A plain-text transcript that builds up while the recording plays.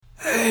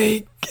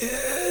Hey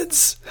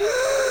kids,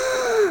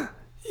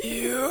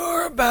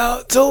 you're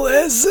about to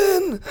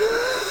listen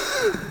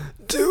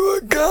to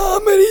a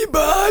comedy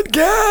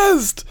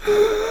podcast.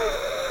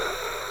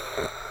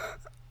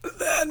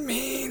 That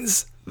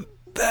means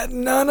that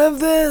none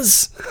of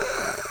this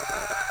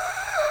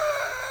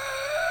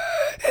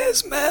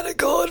is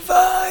medical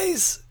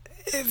advice.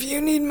 If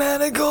you need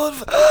medical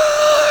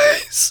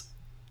advice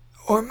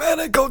or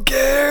medical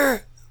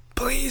care,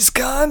 please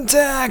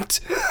contact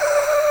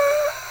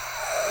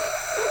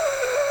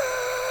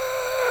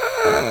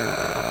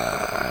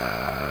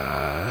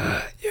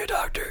your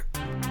doctor.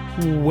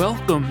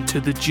 Welcome to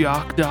the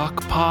Jock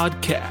Doc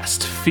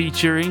podcast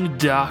featuring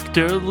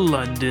Dr.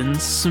 London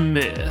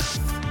Smith.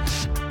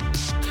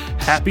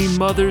 Happy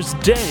Mother's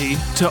Day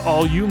to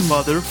all you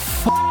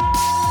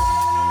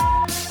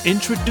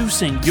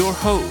Introducing your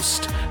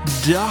host,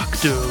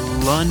 Dr.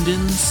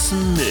 London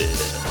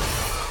Smith.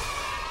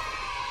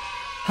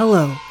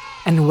 Hello,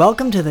 and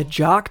welcome to the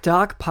Jock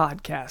Doc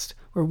podcast,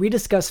 where we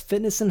discuss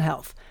fitness and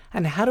health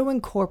and how to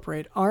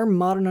incorporate our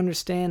modern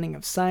understanding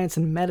of science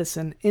and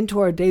medicine into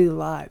our daily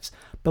lives,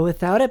 but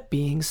without it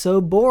being so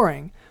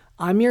boring.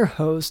 I'm your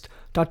host,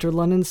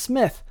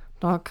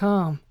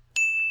 drlondonsmith.com.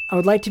 I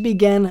would like to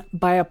begin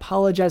by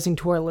apologizing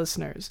to our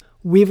listeners.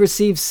 We've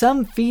received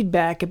some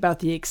feedback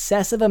about the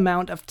excessive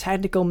amount of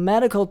technical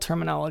medical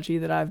terminology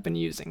that I've been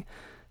using,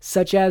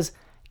 such as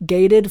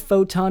gated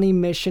photon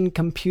emission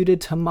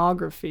computed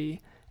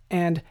tomography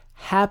and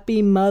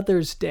Happy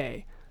Mother's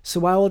Day,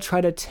 so I will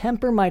try to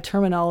temper my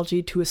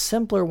terminology to a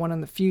simpler one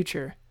in the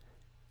future.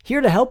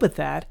 Here to help with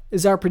that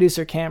is our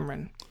producer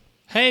Cameron.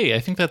 Hey, I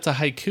think that's a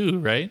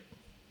haiku, right?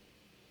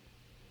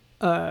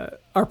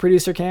 Our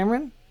producer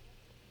Cameron?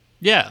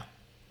 Yeah.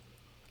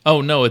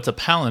 Oh no, it's a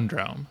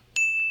palindrome.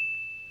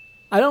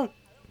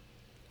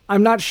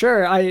 I'm not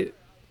sure. I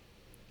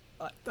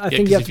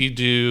think if you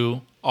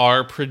do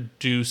our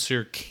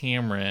producer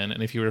Cameron,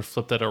 and if you were to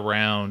flip that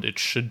around, it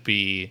should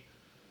be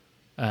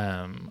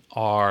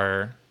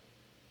our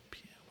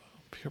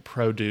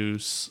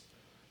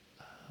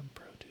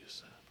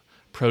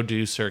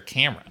producer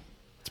Cameron.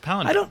 It's a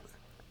palindrome.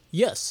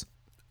 Yes.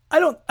 I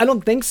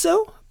don't think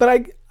so,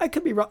 but I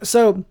could be wrong.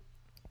 So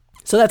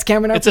that's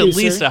Cameron, our it's producer.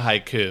 At least a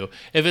haiku.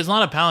 If it's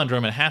not a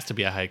palindrome, it has to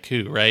be a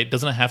haiku, right?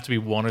 Doesn't it have to be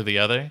one or the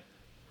other?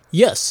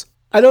 Yes.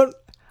 I don't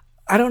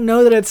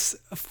know that it's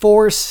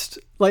forced.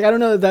 Like, I don't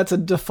know that that's a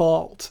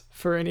default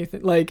for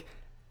anything. Like,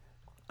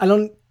 I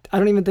don't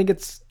even think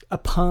it's a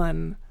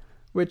pun,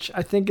 which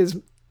I think is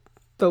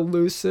the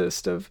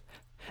loosest of.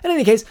 In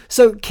any case,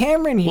 so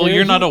Cameron here. Well,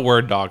 you're not a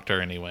word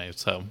doctor anyway,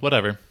 so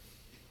whatever.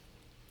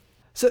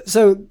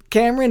 So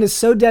Cameron is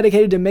so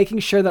dedicated to making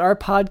sure that our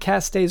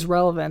podcast stays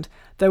relevant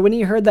that when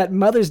he heard that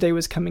Mother's Day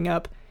was coming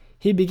up,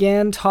 he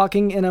began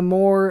talking in a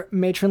more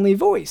matronly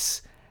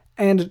voice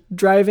and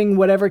driving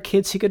whatever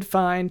kids he could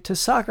find to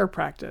soccer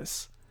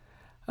practice.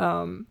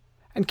 And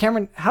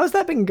Cameron, how's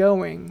that been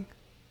going?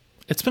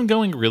 It's been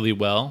going really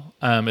well.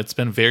 It's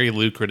been very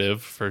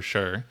lucrative for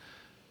sure.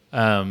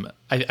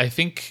 I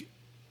think,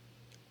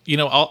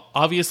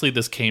 obviously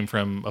this came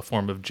from a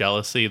form of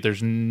jealousy.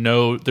 There's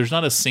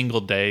not a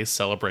single day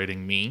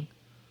celebrating me.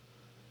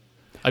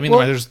 I mean,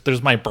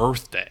 there's my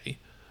birthday,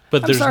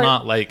 but there's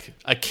not like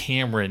a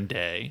Cameron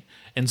Day.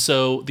 And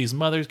so these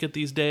mothers get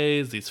these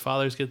days, these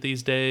fathers get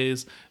these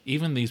days,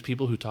 even these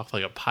people who talk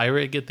like a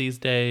pirate get these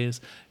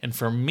days. And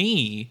for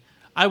me,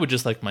 I would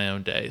just like my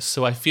own day.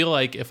 So I feel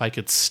like if I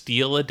could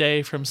steal a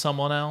day from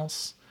someone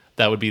else,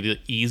 that would be the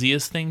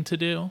easiest thing to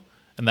do.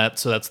 And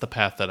that's the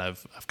path that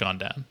I've gone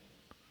down.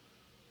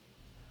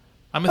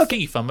 I'm a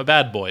thief. I'm a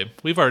bad boy.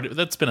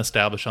 That's been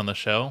established on the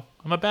show.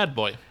 I'm a bad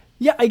boy.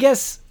 Yeah, I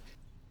guess.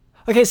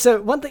 Okay,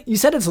 so one thing you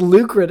said, it's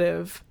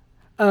lucrative.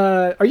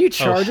 Are you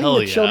charging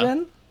the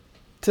children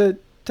to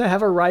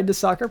have a ride to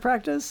soccer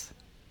practice?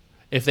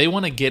 If they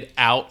want to get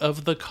out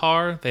of the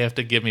car, they have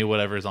to give me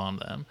whatever's on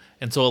them.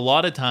 And so a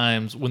lot of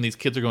times when these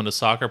kids are going to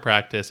soccer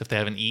practice, if they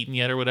haven't eaten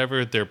yet or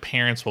whatever, their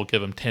parents will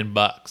give them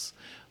 $10.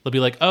 They'll be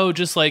like, oh,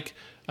 just like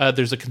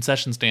there's a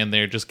concession stand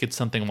there, just get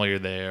something while you're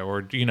there.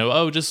 Or,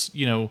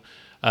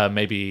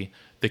 maybe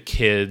the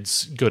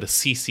kids go to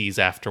Cece's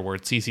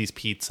afterwards, Cece's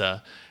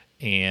Pizza,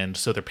 and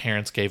so their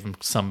parents gave them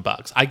some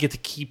bucks. I get to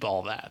keep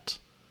all that.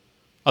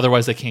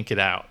 Otherwise, they can't get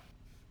out.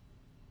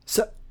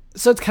 So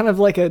it's kind of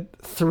like a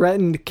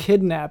threatened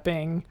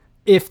kidnapping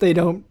if they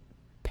don't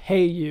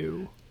pay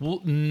you. Well,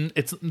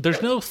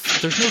 there's no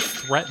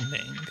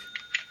threatening.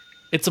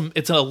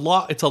 It's a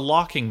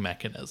locking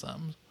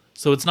mechanism.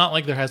 So it's not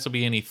like there has to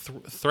be any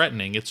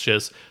threatening. It's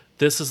just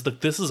this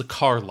is a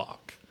car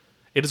lock.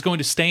 It is going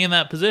to stay in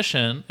that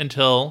position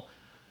until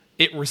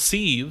it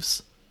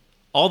receives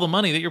all the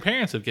money that your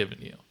parents have given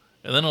you,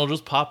 and then it'll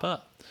just pop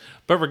up.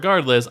 But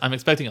regardless, I'm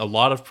expecting a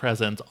lot of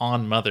presents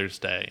on Mother's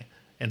Day,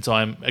 and so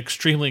I'm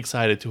extremely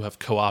excited to have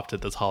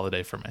co-opted this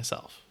holiday for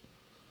myself.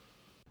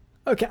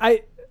 Okay,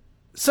 I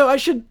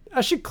should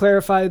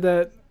clarify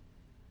that.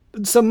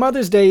 So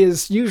Mother's Day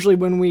is usually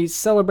when we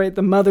celebrate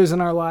the mothers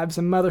in our lives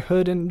and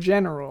motherhood in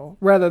general,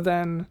 rather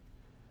than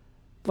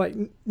like,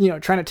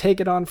 trying to take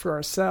it on for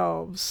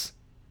ourselves.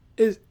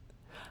 In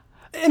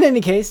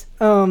any case,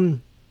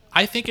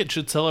 I think it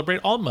should celebrate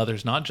all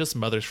mothers, not just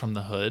mothers from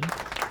the hood.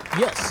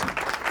 Yes.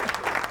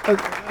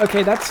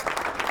 okay, that's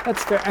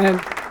fair.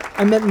 And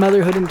I meant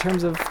motherhood in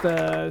terms of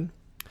the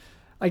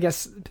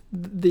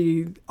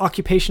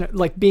occupation,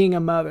 like being a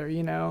mother,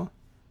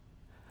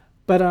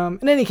 But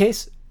in any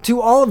case,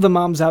 to all of the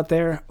moms out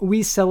there,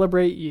 we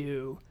celebrate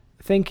you.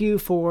 Thank you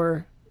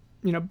for,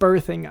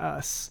 birthing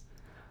us.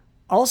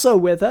 Also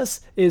with us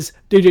is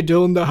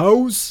Digital in the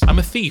house. I'm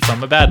a thief.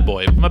 I'm a bad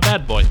boy. I'm a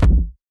bad boy.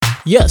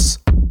 Yes.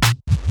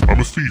 I'm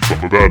a thief.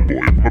 I'm a bad boy.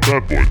 I'm a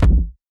bad boy.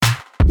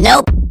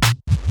 Nope.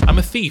 I'm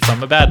a thief.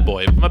 I'm a bad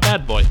boy. I'm a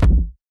bad boy.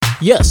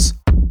 Yes.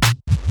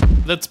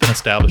 That's been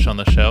established on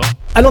the show.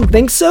 I don't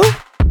think so.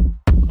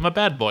 I'm a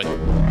bad boy.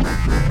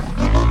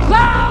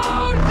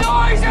 Loud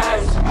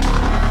noises!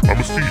 I'm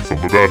a thief. I'm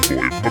a bad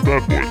boy. I'm a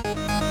bad boy.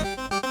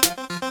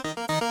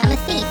 I'm a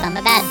thief. I'm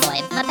a bad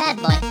boy. I'm a bad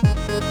boy.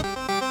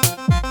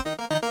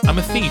 I'm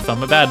a thief.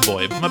 I'm a bad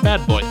boy. I'm a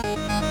bad boy.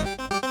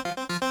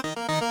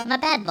 I'm a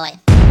bad boy.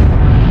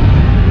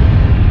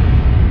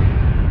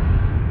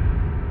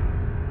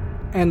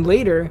 And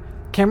later,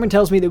 Cameron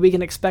tells me that we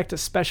can expect a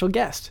special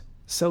guest,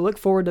 so look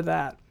forward to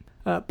that.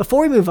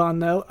 Before we move on,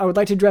 though, I would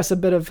like to address a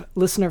bit of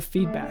listener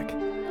feedback.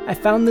 I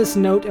found this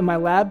note in my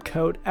lab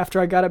coat after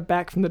I got it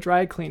back from the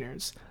dry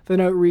cleaners. The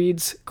note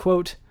reads,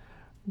 quote,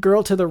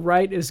 "Girl to the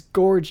right is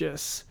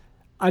gorgeous.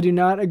 I do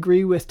not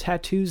agree with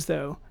tattoos,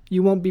 though.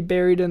 You won't be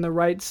buried in the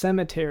right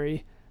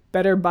cemetery.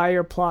 Better buy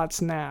your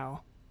plots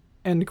now."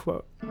 End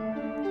quote.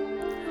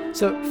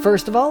 So,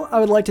 first of all, I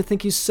would like to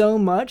thank you so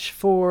much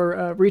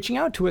for reaching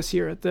out to us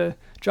here at the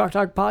Jock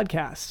Talk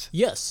Podcast.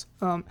 Yes.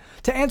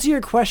 To answer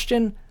your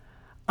question,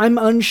 I'm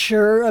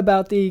unsure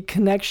about the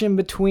connection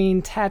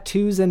between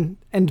tattoos and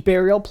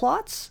burial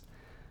plots,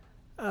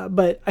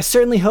 but I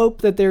certainly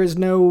hope that there is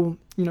no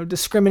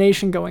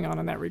discrimination going on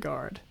in that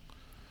regard.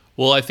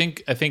 Well, I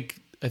think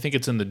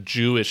it's in the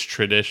Jewish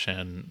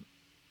tradition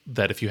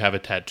that if you have a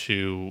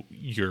tattoo,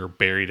 you're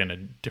buried in a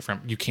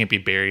different. You can't be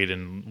buried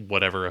in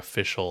whatever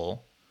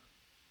official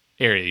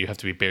area. You have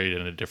to be buried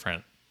in a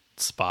different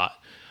spot.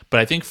 But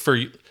I think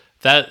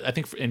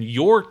in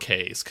your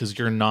case, because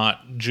you're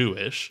not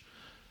Jewish,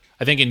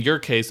 I think in your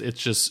case it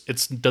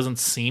doesn't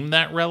seem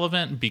that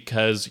relevant,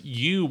 because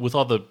you, with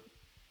all the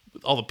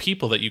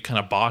people that you kind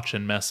of botch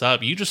and mess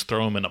up, you just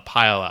throw them in a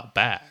pile out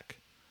back.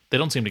 They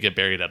don't seem to get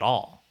buried at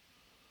all.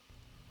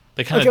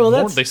 They kind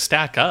of they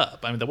stack up.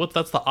 I mean,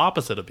 that's the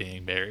opposite of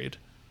being buried.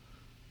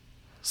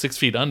 6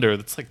 feet under,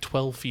 that's like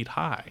 12 feet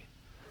high.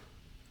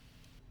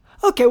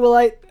 Okay, well,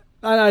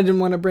 I didn't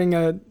want to bring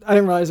I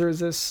didn't realize there was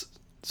this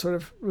sort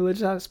of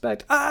religious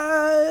aspect.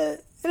 In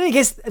any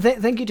case,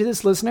 thank you to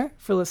this listener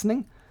for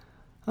listening.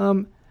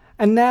 And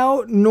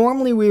now,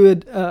 normally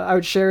I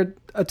would share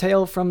a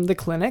tale from the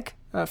clinic,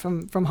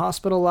 from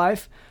hospital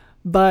life,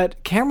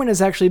 but Cameron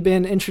has actually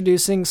been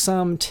introducing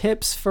some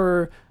tips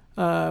for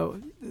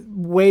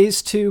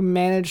ways to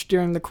manage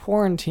during the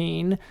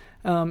quarantine,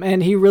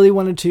 and he really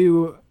wanted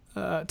to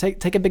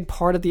take a big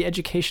part of the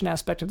education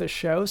aspect of this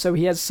show, so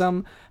he has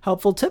some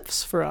helpful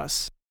tips for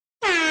us.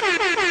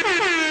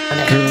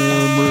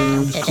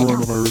 Cameron's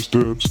coronavirus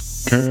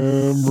tips.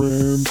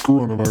 Cameron's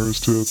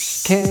coronavirus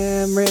tips.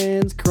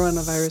 Cameron's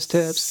coronavirus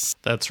tips.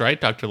 That's right,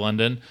 Dr.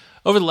 London.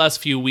 Over the last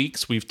few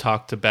weeks, we've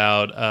talked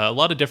about a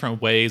lot of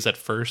different ways at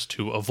first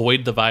to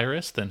avoid the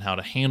virus, then how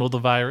to handle the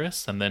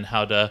virus, and then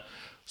how to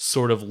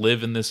sort of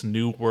live in this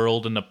new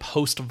world, in a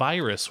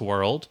post-virus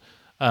world.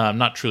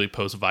 Not truly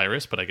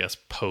post-virus, but I guess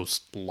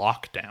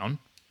post-lockdown.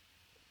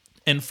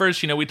 And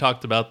first, we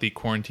talked about the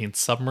quarantine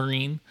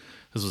submarine.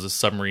 This was a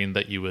submarine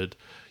that you would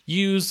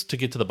use to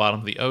get to the bottom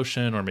of the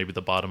ocean, or maybe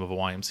the bottom of a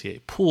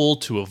YMCA pool,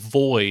 to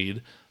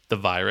avoid the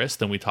virus.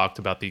 Then we talked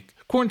about the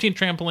quarantine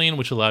trampoline,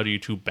 which allowed you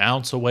to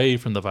bounce away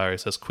from the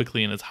virus as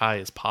quickly and as high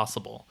as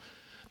possible.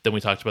 Then we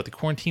talked about the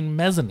quarantine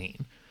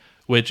mezzanine,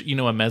 which,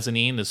 a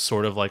mezzanine is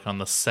sort of like on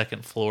the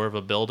second floor of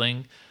a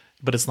building,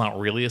 but it's not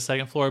really a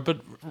second floor. But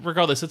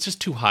regardless, it's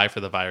just too high for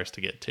the virus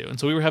to get to. And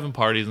so we were having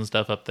parties and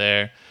stuff up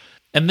there.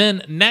 And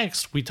then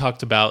next, we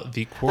talked about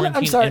the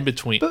quarantine in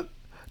between. But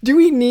do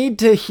we need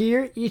to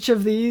hear each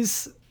of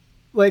these,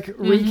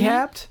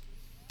 recapped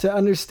to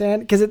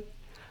understand? Because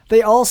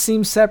they all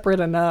seem separate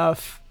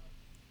enough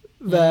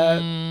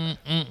that,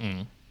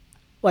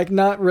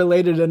 not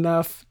related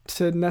enough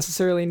to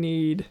necessarily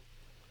need.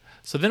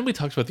 So then we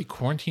talked about the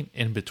quarantine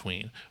in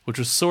between, which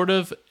was sort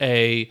of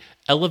a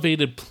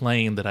elevated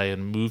plane that I had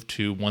moved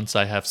to once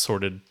I have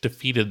sort of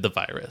defeated the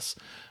virus.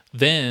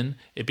 Then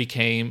it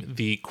became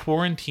the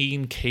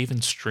quarantine cave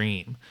and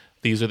stream.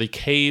 These are the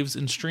caves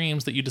and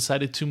streams that you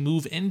decided to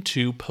move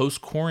into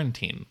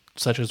post-quarantine,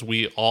 such as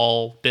we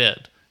all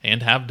did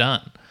and have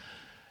done.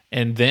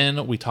 And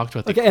then we talked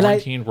about the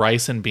quarantine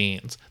rice and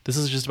beans. This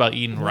is just about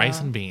eating rice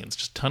and beans.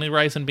 Just a ton of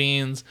rice and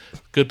beans.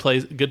 Good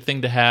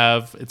thing to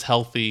have. It's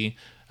healthy.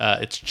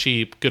 It's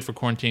cheap. Good for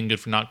quarantine. Good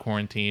for not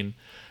quarantine.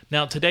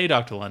 Now, today,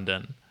 Dr.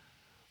 London,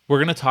 we're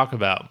going to talk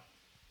about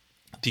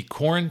the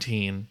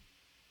quarantine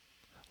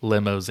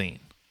limousine.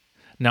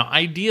 Now,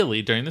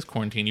 ideally, during this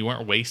quarantine, you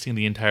weren't wasting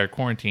the entire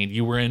quarantine.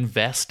 You were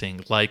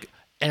investing like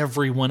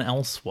everyone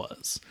else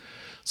was.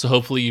 So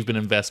hopefully you've been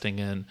investing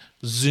in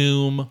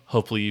Zoom.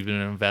 Hopefully you've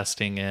been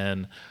investing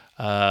in,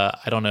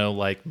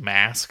 like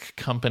mask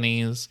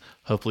companies.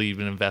 Hopefully you've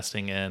been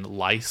investing in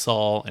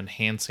Lysol and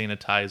hand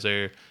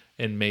sanitizer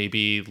and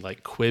maybe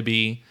like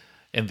Quibi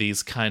and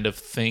these kind of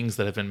things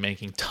that have been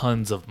making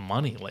tons of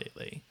money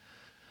lately.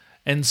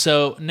 And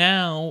so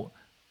now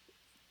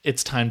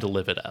it's time to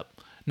live it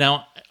up.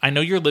 Now, I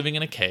know you're living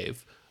in a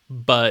cave,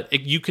 but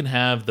you can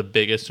have the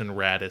biggest and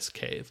raddest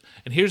cave.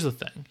 And here's the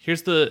thing.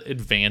 Here's the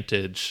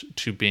advantage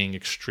to being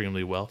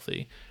extremely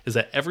wealthy, is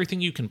that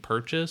everything you can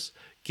purchase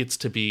gets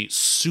to be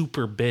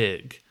super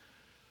big,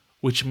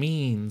 which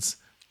means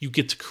you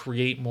get to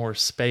create more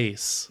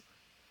space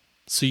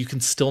so you can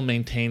still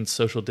maintain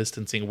social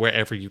distancing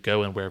wherever you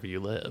go and wherever you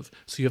live.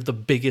 So you have the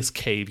biggest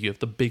cave, you have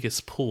the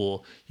biggest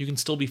pool, you can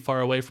still be far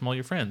away from all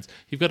your friends.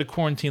 You've got a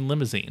quarantine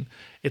limousine.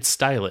 It's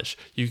stylish.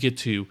 You get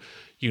to,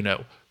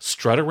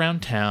 strut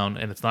around town,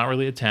 and it's not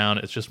really a town,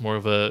 it's just more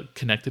of a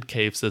connected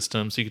cave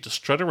system. So you get to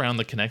strut around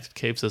the connected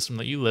cave system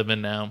that you live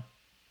in now.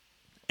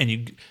 And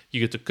you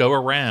get to go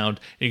around,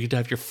 and you get to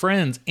have your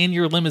friends in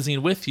your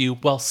limousine with you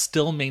while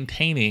still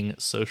maintaining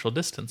social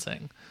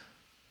distancing.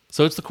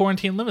 So it's the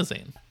quarantine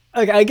limousine.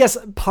 Okay, I guess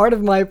part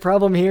of my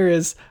problem here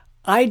is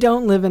I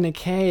don't live in a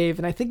cave,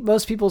 and I think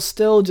most people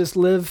still just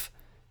live,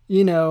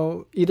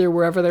 either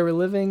wherever they were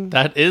living.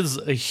 That is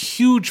a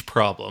huge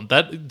problem.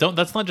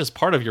 That's not just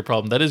part of your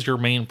problem. That is your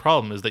main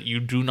problem, is that you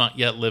do not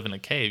yet live in a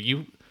cave.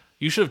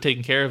 You should have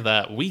taken care of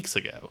that weeks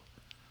ago.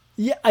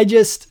 Yeah,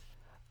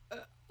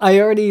 I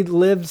already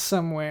lived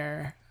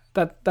somewhere.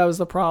 That was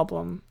the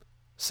problem.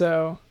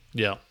 So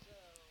yeah,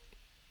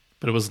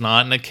 but it was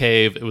not in a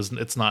cave.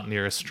 It's not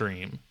near a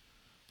stream.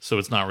 So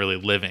it's not really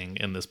living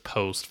in this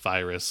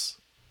post-virus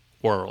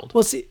world.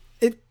 Well, see,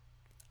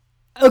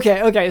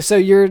 Okay. So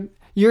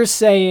you're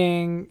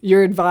saying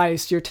your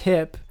advice, your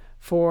tip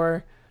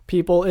for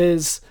people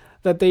is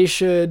that they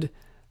should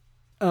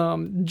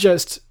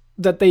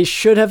that they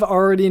should have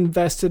already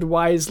invested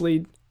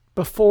wisely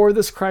before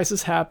this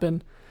crisis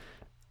happened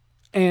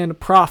and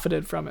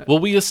profited from it. Well,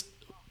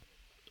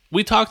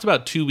 we talked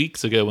about 2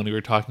 weeks ago when we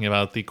were talking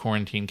about the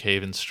quarantine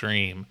cave and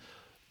stream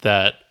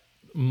that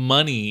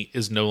money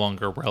is no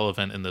longer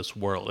relevant in this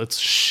world. It's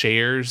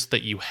shares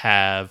that you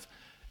have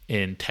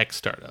in tech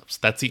startups.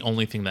 That's the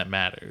only thing that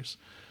matters.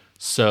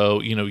 So,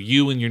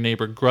 you and your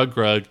neighbor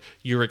Grug,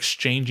 you're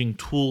exchanging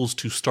tools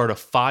to start a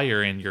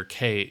fire in your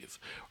cave,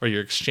 or you're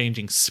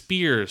exchanging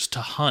spears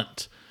to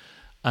hunt.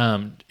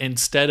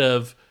 Instead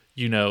of,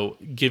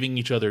 giving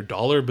each other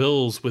dollar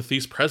bills with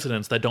these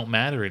presidents that don't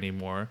matter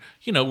anymore,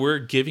 we're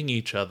giving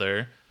each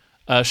other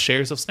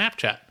shares of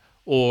Snapchat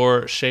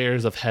or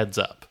shares of Heads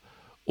Up,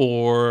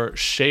 or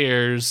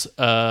shares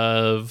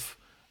of,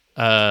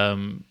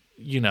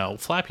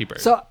 Flappy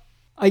Bird.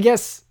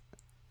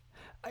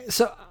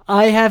 So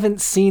I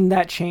haven't seen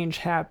that change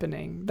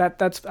happening.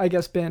 That's I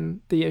guess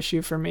been the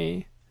issue for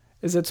me.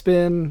 Is it's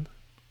been.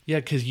 Yeah,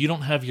 because you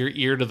don't have your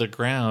ear to the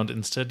ground.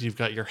 Instead, you've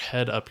got your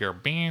head up your.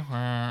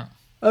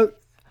 Oh,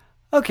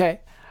 okay.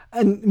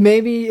 And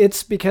maybe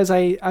it's because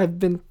I've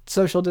been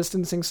social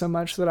distancing so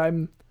much that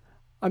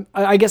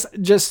I guess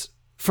just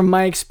from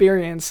my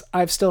experience,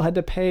 I've still had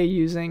to pay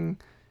using,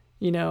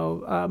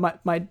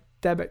 my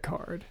debit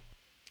card.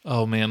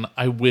 Oh man,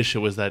 I wish it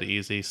was that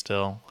easy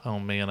still. Oh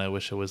man, I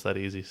wish it was that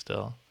easy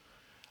still.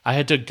 I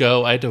had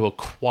to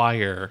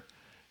acquire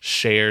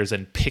shares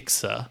in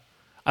Pixa.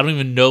 I don't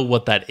even know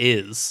what that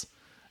is.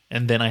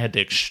 And then I had to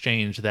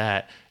exchange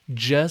that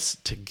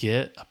just to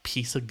get a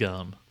piece of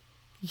gum.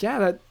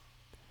 Yeah,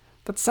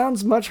 that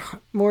sounds much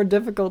more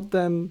difficult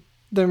than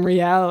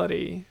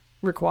reality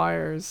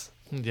requires.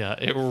 Yeah,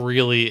 it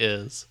really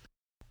is.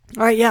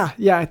 All right, yeah.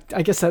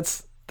 I guess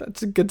that's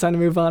a good time to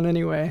move on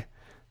anyway.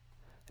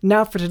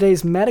 Now for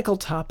today's medical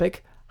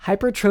topic,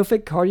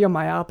 hypertrophic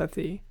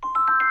cardiomyopathy.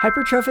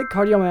 Hypertrophic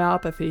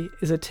cardiomyopathy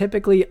is a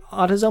typically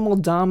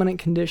autosomal dominant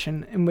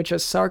condition in which a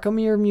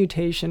sarcomere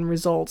mutation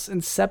results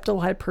in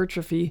septal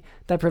hypertrophy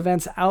that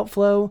prevents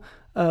outflow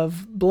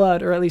of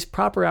blood, or at least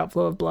proper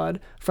outflow of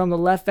blood, from the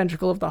left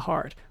ventricle of the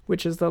heart,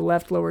 which is the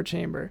left lower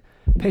chamber.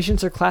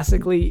 Patients are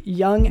classically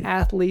young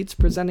athletes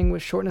presenting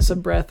with shortness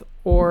of breath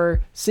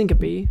or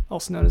syncope,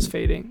 also known as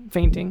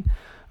fainting,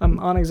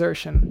 on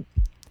exertion.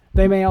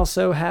 They may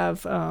also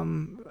have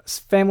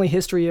family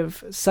history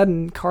of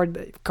sudden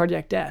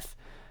cardiac death.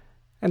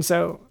 And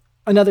so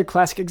another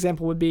classic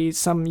example would be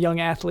some young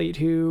athlete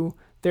who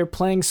they're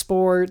playing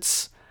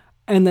sports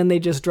and then they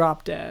just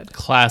drop dead.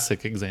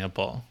 Classic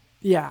example.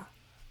 Yeah.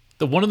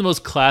 One of the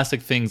most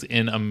classic things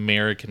in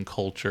American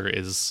culture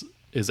is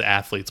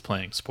athletes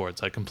playing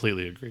sports. I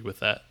completely agree with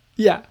that.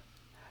 Yeah.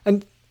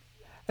 And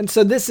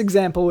so this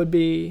example would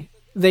be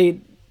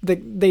they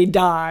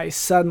die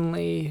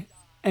suddenly,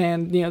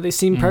 and they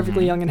seem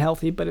perfectly young and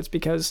healthy, but it's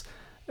because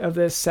of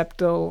this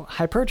septal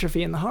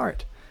hypertrophy in the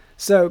heart.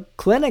 So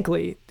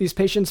clinically, these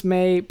patients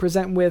may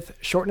present with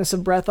shortness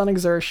of breath on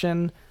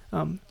exertion.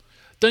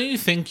 don't you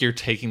think you're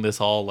taking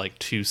this all like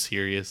too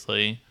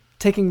seriously?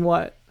 Taking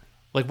what?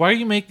 Like, why are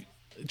you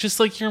just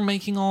like you're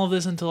making all of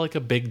this into like a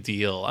big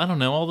deal? I don't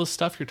know, all the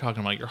stuff you're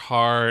talking about, your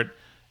heart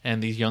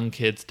and these young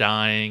kids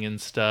dying and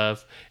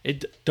stuff.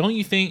 Don't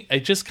you think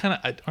it just kind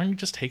of aren't you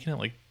just taking it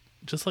like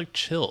just like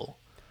chill?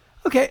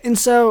 Okay, and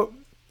so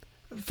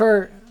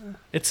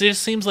it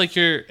just seems like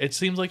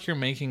you're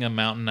making a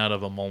mountain out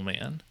of a mole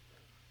man.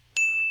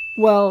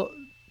 Well,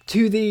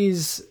 to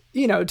these,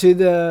 to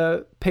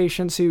the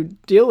patients who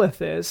deal with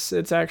this,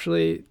 it's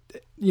actually,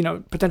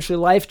 potentially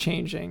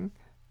life-changing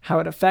how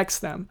it affects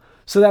them.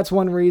 So that's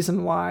one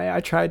reason why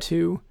I try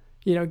to,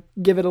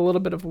 give it a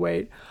little bit of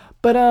weight.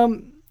 But,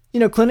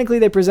 clinically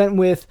they present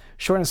with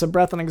shortness of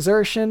breath on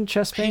exertion,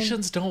 chest pain.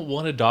 Patients don't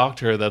want a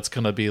doctor that's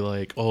going to be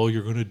like, oh,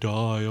 you're going to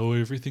die. Oh,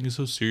 everything is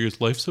so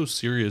serious. Life's so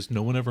serious.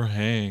 No one ever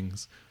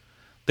hangs.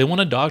 They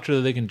want a doctor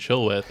that they can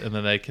chill with and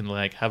that they can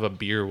like have a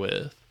beer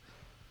with.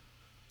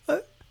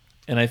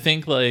 And I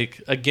think, like,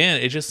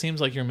 again, it just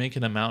seems like you're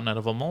making a mountain out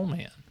of a mole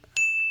man.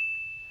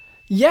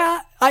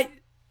 Yeah,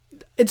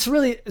 it's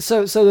really,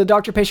 so the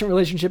doctor-patient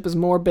relationship is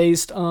more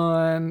based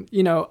on,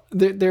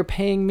 they're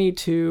paying me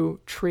to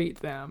treat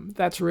them.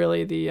 That's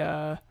really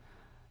the,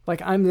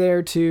 I'm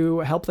there to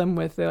help them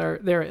with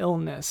their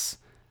illness.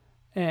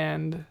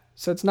 And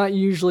so it's not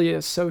usually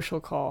a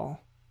social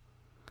call.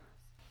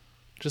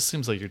 Just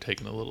seems like you're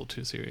taking it a little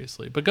too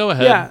seriously. But go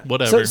ahead, yeah,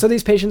 whatever. So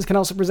these patients can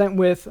also present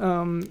with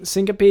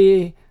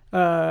syncope,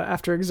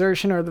 after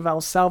exertion or the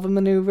Valsalva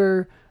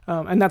maneuver.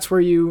 And that's where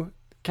you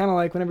kind of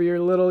like whenever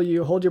you're little,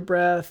 you hold your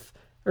breath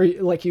or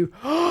you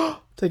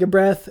take a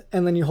breath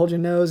and then you hold your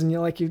nose and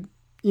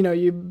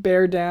you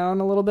bear down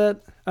a little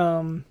bit.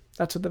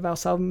 That's what the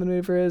Valsalva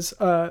maneuver is.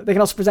 They can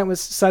also present with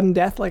sudden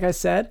death, like I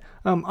said,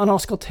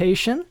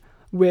 unauscultation,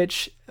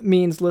 which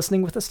means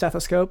listening with a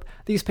stethoscope.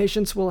 These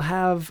patients will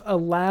have a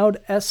loud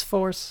S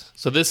force.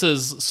 So this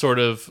is sort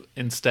of,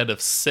 instead of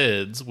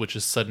SIDS, which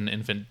is sudden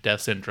infant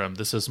death syndrome,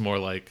 this is more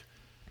like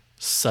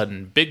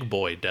sudden big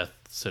boy death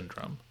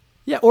syndrome.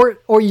 Yeah,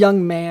 or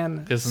young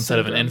man. Because instead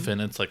of an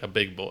infant, it's like a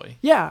big boy.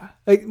 Yeah.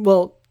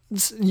 Well,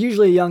 it's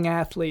usually a young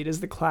athlete is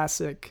the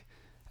classic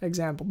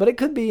example, but it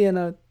could be in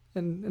a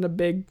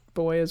big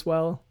boy as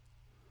well.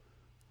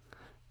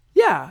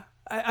 Yeah.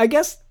 I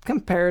guess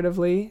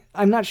comparatively,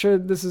 I'm not sure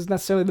this is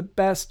necessarily the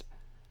best,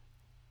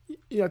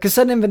 because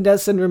sudden infant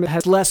death syndrome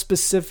has less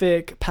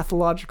specific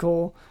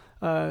pathological,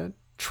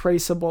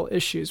 traceable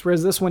issues,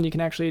 whereas this one you can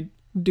actually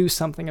do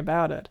something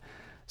about it.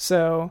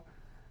 So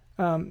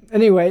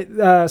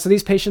so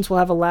these patients will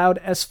have a loud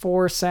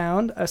S4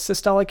 sound, a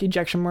systolic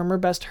ejection murmur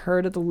best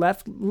heard at the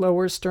left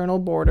lower sternal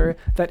border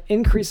that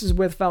increases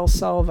with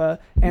Valsalva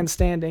and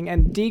standing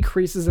and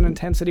decreases in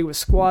intensity with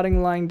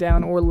squatting, lying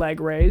down, or leg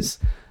raise.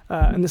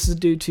 And this is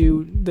due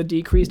to the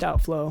decreased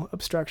outflow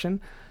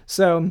obstruction.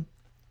 So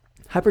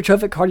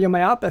hypertrophic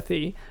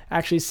cardiomyopathy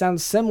actually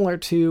sounds similar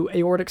to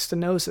aortic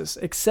stenosis,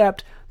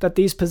 except that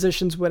these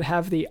positions would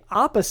have the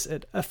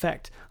opposite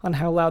effect on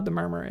how loud the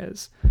murmur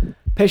is.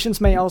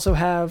 Patients may also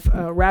have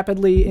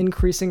rapidly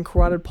increasing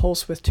carotid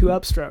pulse with 2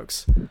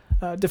 upstrokes.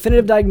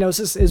 Definitive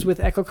diagnosis is with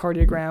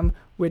echocardiogram,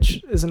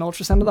 which is an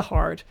ultrasound of the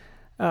heart,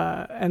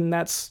 and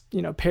that's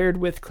paired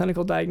with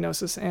clinical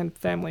diagnosis and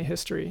family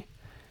history.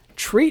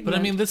 Treatment. But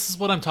I mean, this is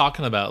what I'm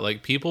talking about.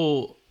 Like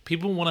people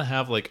want to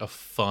have like a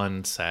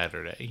fun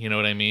Saturday. You know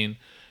what I mean?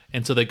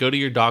 And so they go to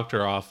your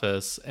doctor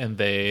office and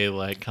they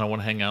like kind of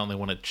want to hang out and they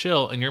want to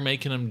chill. And you're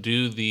making them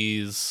do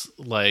these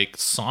like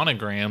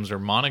sonograms or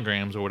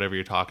monograms or whatever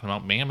you're talking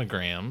about,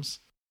 mammograms.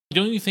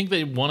 Don't you think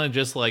they want to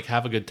just like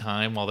have a good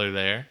time while they're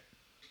there?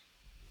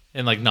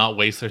 And like not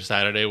waste their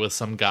Saturday with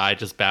some guy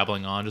just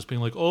babbling on, just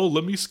being like, oh,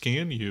 let me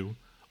scan you.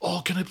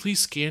 Oh, can I please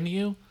scan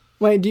you?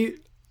 Wait, do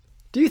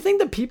you think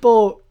that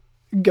people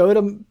go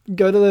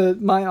to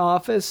my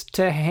office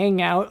to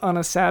hang out on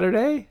a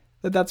Saturday?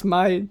 That's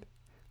my...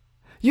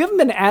 You haven't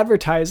been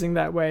advertising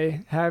that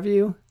way, have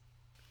you?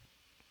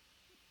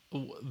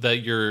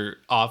 That your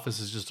office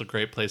is just a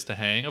great place to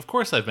hang? Of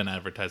course I've been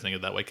advertising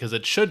it that way because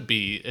it should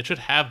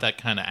have that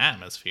kind of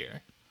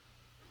atmosphere.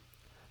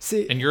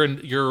 See, and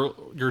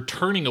you're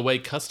turning away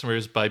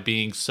customers by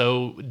being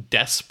so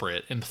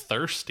desperate and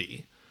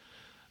thirsty.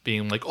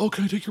 Being like, "Oh,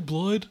 can I take your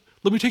blood?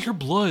 Let me take your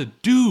blood.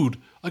 Dude,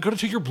 I got to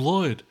take your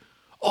blood.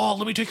 Oh,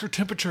 let me take your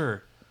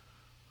temperature."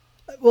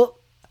 Well,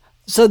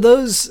 so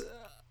those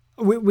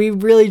we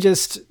really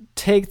just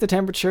take the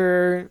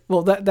temperature.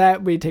 Well,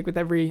 that we take with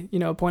every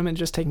appointment,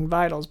 just taking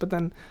vitals, but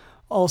then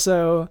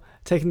also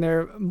taking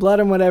their blood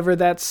and whatever.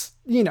 That's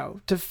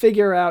to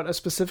figure out a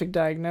specific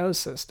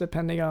diagnosis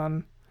depending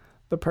on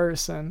the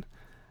person.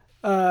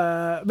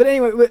 But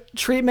anyway,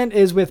 treatment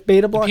is with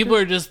beta blockers. People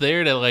are just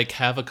there to like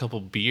have a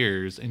couple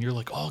beers, and you're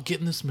like, "Oh, get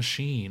in this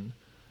machine,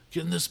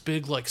 get in this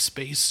big like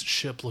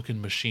spaceship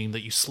looking machine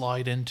that you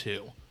slide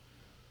into."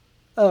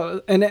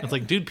 Oh, and it's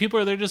like, dude, people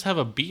are there just have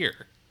a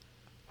beer.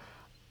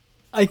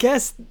 I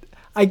guess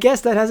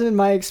that hasn't been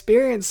my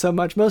experience so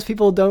much. Most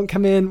people don't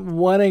come in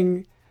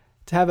wanting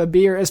to have a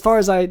beer, as far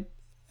as I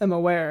am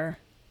aware.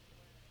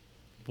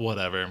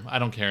 Whatever, I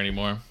don't care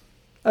anymore.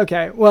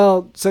 Okay,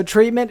 well, so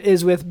treatment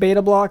is with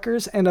beta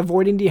blockers and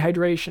avoiding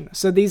dehydration.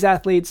 So these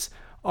athletes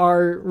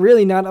are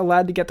really not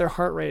allowed to get their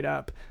heart rate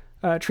up.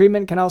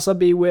 Treatment can also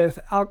be with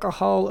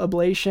alcohol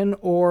ablation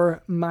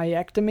or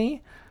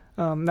myectomy.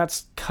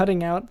 That's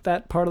cutting out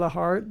that part of the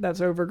heart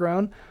that's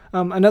overgrown.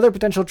 Another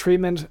potential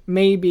treatment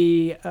may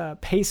be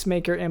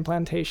pacemaker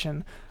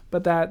implantation,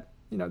 but that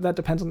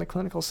depends on the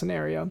clinical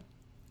scenario.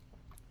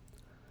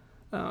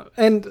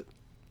 And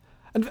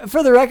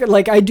for the record,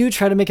 like, I do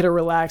try to make it a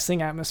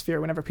relaxing atmosphere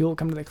whenever people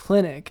come to the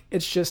clinic.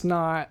 It's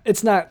not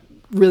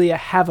really a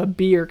have a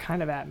beer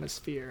kind of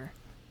atmosphere.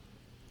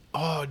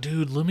 Oh,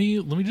 dude, let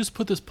me just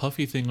put this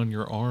puffy thing on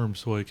your arm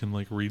so I can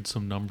like read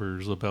some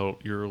numbers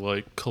about your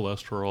like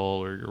cholesterol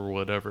or your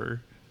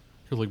whatever,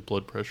 your like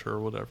blood pressure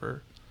or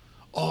whatever.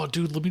 Oh,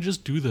 dude, let me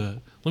just do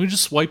that. Let me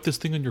just swipe this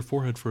thing on your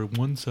forehead for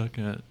 1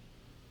 second.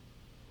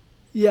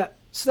 Yeah,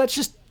 so that's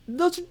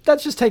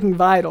just taking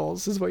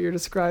vitals, is what you're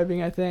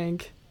describing, I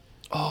think.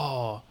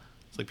 Oh,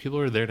 it's like people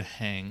are there to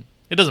hang.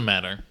 It doesn't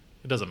matter.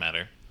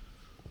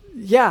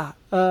 Yeah,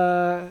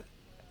 and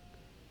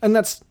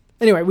that's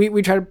anyway.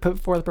 We try to put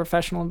forth a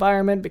professional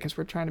environment because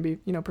we're trying to be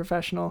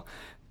professional.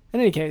 In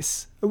any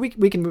case, we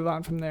can move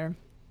on from there.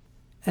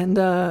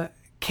 And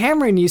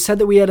Cameron, you said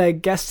that we had a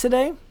guest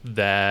today.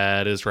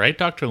 That is right,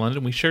 Dr.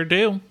 London. We sure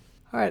do.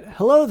 All right,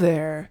 hello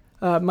there.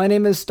 My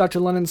name is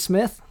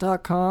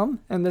drlondonsmith.com,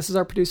 and this is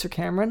our producer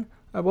Cameron.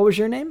 What was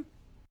your name?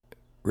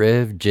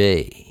 Rev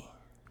J.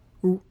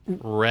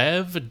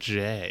 Rev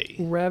J.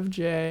 Rev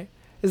J.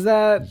 Is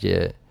that...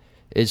 Yeah.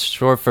 It's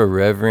short for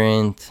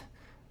Reverend,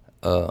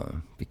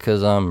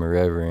 because I'm a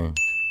Reverend.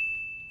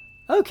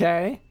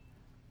 Okay.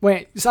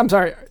 Wait, I'm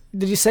sorry.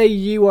 Did you say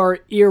you are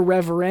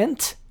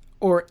irreverent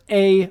or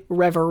a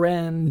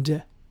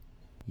reverend?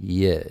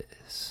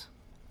 Yes.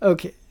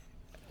 Okay.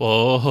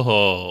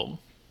 Whoa.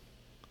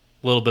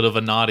 A little bit of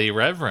a naughty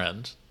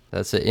reverend.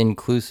 That's an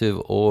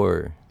inclusive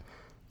or.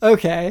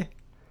 Okay.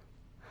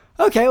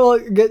 Okay, well,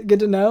 good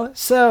to know.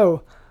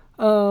 So,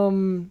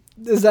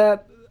 is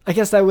that... I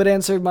guess that would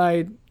answer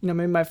my,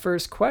 maybe my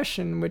first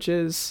question, which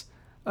is,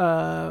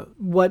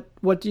 what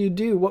do you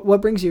do?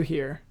 What brings you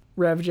here,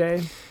 Rev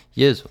J?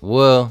 Yes,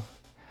 well,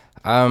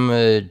 I'm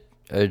a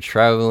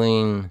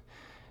traveling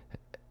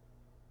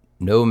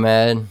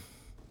nomad,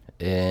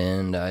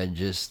 and I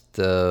just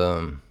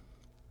I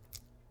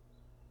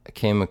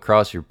came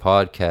across your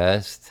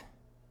podcast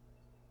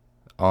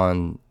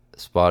on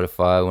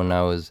Spotify when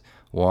I was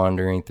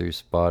wandering through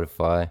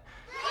Spotify,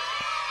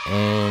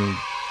 and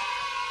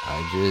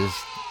I just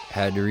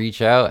had to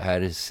reach out,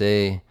 had to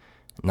say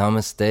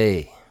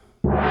namaste.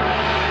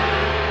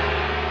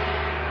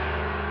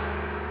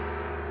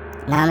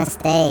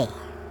 Namaste.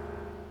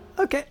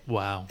 Okay.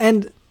 Wow.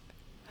 And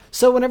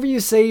so whenever you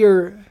say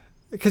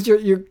because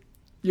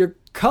you're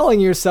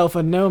calling yourself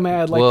a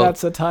nomad, like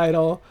that's a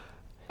title,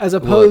 as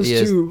opposed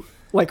to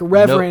like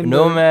reverend.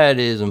 Nomad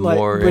is a like,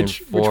 more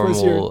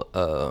informal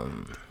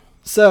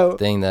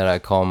thing that I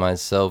call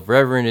myself.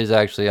 Reverend is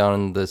actually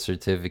on the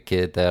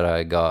certificate that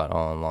I got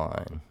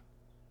online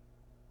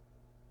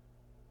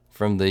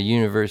from the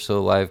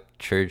Universal Life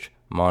Church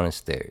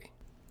Monastery.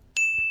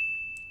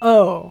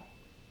 Oh,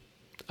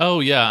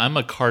 yeah, I'm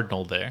a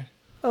cardinal there.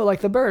 Oh,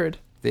 like the bird.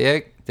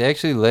 They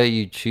actually let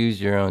you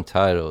choose your own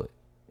title,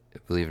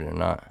 believe it or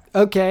not.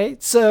 Okay,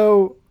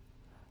 so,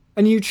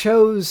 and you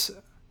chose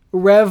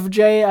Rev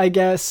J, I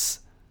guess,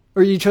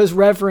 or you chose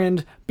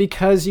Reverend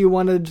because you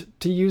wanted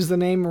to use the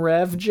name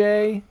Rev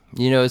J?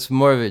 It's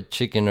more of a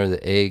chicken or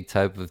the egg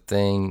type of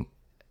thing.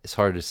 It's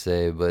hard to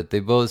say, but they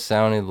both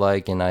sounded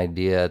like an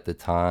idea at the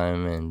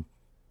time, and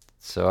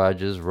so I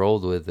just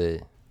rolled with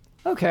it.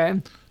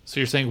 Okay. So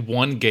you're saying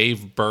one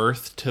gave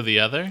birth to the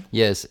other?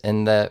 Yes,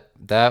 and that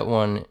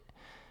one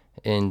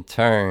in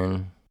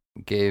turn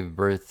gave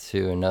birth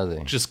to another.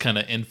 Just kind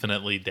of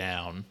infinitely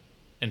down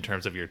in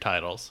terms of your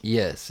titles.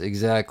 Yes,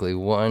 exactly.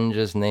 One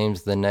just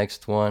names the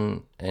next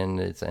one, and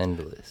it's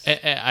endless.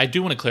 I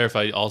do want to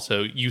clarify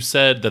also, you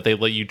said that they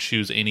let you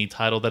choose any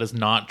title. That is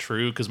not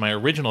true, because my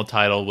original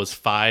title was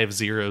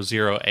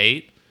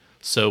 5008.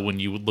 So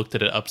when you looked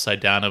at it upside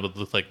down, it would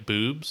look like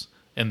boobs,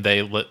 and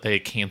they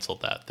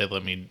canceled that. They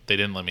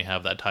didn't let me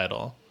have that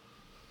title.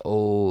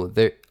 Oh,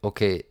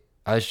 okay.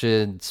 I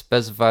should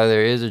specify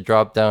there is a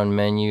drop-down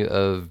menu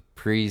of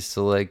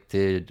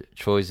pre-selected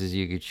choices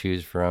you could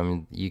choose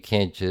from. You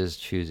can't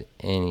just choose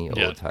any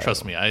old title.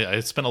 Trust me, I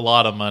spent a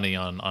lot of money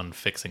on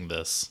fixing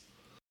this.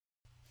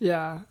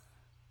 Yeah.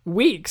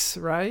 Weeks,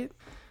 right?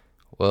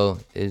 Well,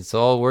 it's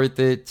all worth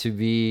it to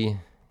be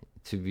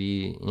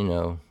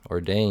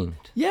ordained.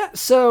 Yeah,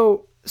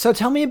 so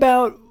tell me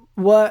about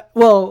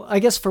I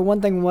guess for one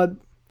thing,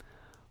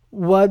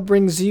 what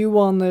brings you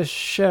on this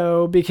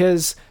show?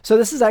 Because, so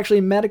this is actually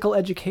a medical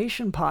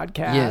education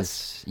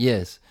podcast.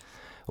 Yes.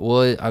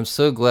 Well, I'm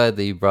so glad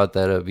that you brought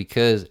that up,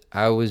 because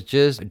I was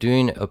just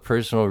doing a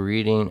personal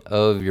reading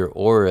of your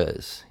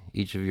auras,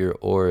 each of your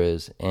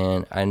auras,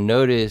 and I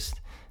noticed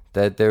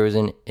that there was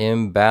an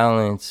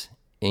imbalance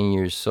in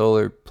your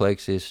solar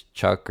plexus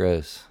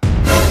chakras.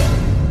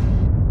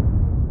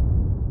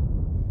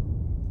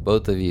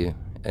 Both of you.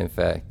 in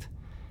fact.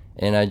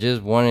 And I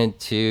just wanted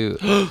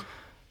to,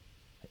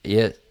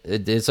 yeah,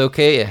 it's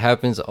okay. It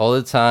happens all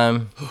the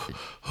time.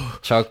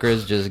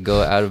 Chakras just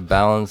go out of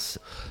balance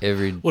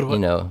every, you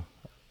know,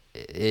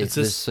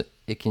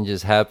 it can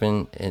just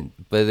happen.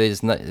 But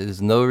there's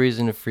no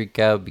reason to freak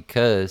out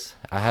because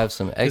I have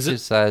some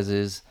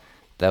exercises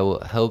that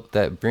will help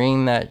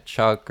bring that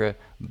chakra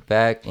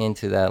back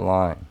into that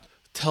line.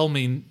 Tell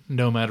me,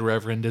 Nomad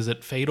Reverend, is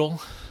it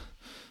fatal?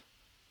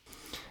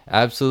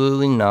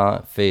 Absolutely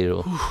not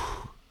fatal.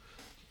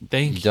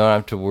 Thank you. You don't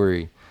have to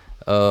worry.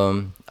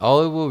 All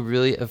it will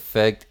really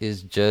affect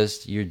is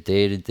just your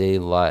day-to-day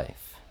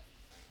life.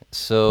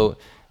 So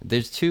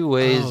there's two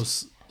ways.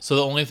 Oh, so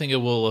the only thing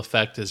it will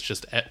affect is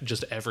just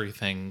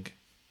everything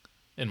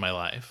in my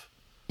life.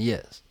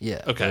 Yes,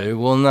 yeah. Okay. But it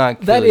will not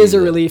kill That you, is a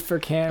though. relief for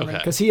Cameron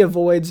because he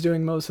avoids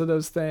doing most of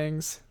those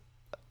things.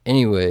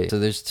 Anyway, so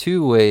there's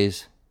two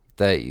ways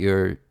that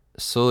your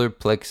solar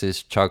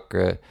plexus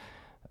chakra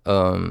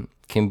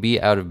can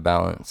be out of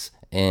balance,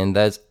 and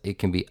it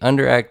can be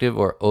underactive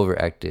or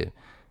overactive.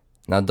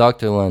 Now,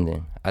 Dr.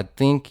 London, I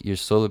think your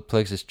solar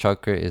plexus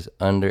chakra is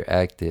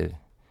underactive.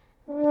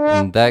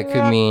 And that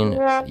could mean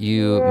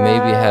you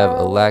maybe have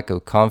a lack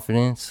of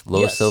confidence,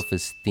 low Yes.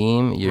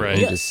 self-esteem, you're Right.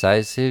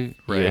 indecisive,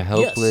 Right. you're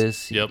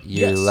helpless, Yep.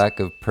 your Yes. lack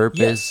of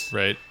purpose.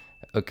 Right.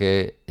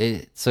 Okay,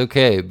 it's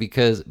okay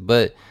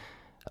but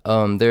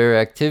there are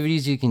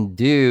activities you can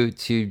do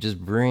to just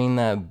bring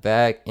that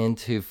back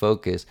into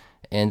focus.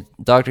 And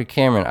Dr.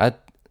 Cameron,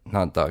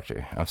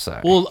 I'm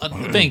sorry. Well,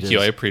 thank you.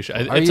 I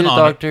appreciate it. Are It's you an a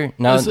honor. doctor?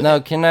 No, Is it-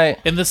 no. Can I?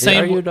 In the Are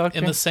same you a doctor?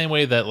 in the same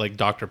way that like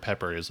Dr.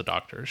 Pepper is a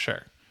doctor,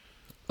 sure.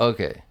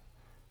 Okay.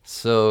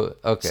 So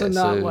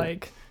not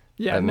like,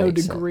 that no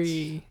makes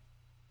degree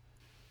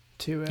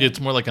to it. It's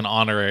more like an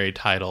honorary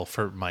title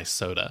for my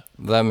soda.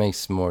 that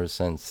makes more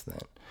sense then.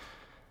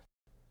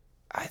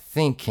 I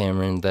think,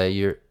 Cameron, that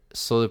your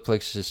solar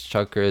plexus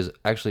chakra is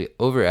actually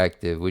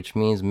overactive, which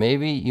means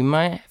maybe you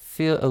might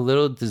feel a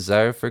little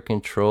desire for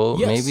control,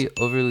 Yes. maybe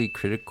overly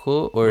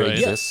critical or Right.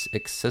 Yes.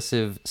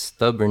 excessive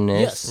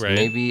stubbornness, Yes. Right.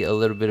 maybe a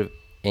little bit of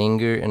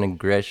anger and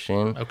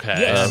aggression. Okay.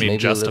 Yes. I mean maybe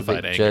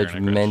justified a anger little bit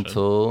and aggression.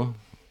 judgmental.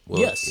 Well,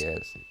 Yes.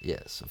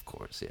 yes, of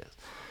course, yes.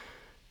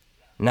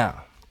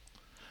 Now,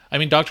 I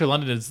mean, Dr.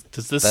 London, does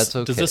that's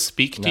okay. this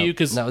speak to you?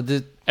 Because no,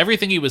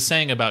 everything he was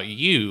saying about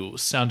you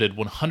sounded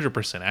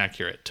 100%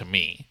 accurate to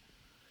me.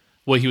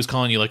 Well, he was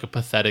calling you like a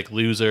pathetic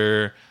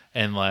loser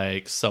and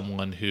like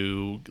someone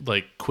who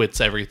like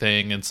quits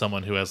everything and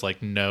someone who has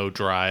like no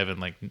drive and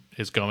like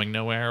is going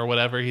nowhere or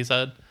whatever he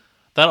said.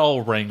 That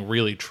all rang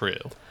really true.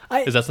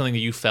 Is that something that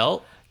you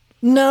felt?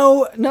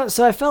 No.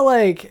 So I felt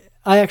like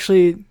I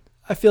feel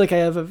like I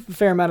have a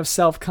fair amount of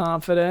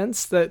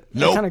self-confidence that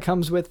kind of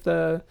comes with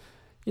the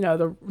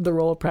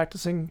role of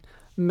practicing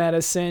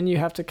medicine. You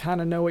have to kind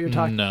of know what you're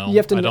talking. No, you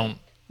have to I don't.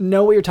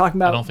 know what you're talking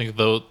about. I don't think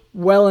though.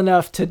 well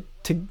enough to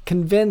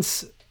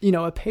convince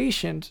a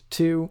patient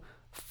to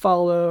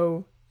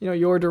follow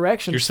your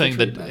directions. You're for saying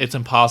that treatment. it's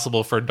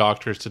impossible for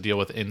doctors to deal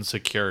with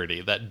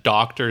insecurity. That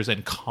doctors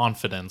and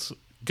confidence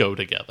go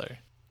together.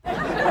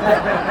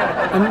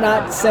 I'm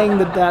not saying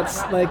that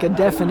that's like a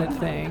definite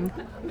thing,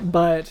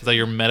 but Is that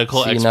your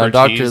medical see, expertise? now,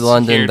 Dr.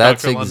 London, here,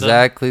 that's Dr. London?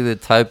 exactly the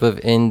type of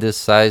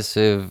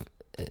indecisive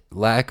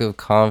lack of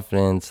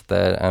confidence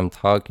that I'm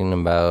talking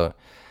about.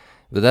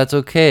 But that's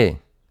okay.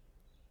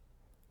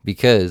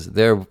 Because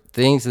there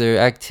are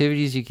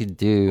activities you could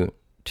do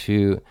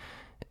to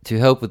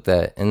help with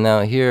that. And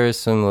now here are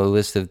a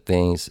list of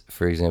things.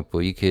 For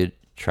example, you could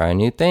try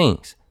new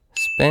things.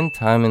 Spend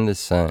time in the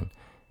sun.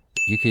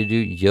 You could do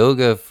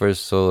yoga for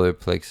solar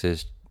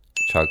plexus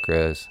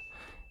chakras.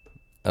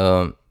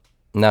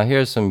 Now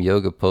here are some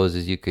yoga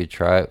poses you could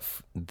try.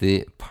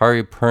 The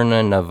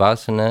Paripurna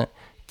Navasana,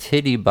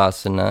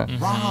 Titibhasana,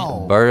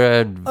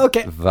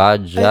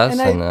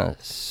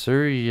 Bharadvajasana,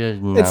 Surya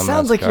Namaskar, it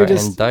sounds like you're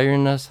just and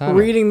Dharyanasana.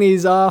 reading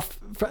these off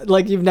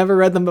like you've never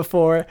read them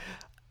before.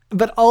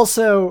 But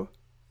also,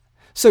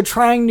 so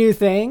trying new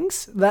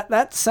things,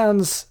 that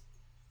sounds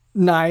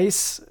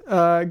nice.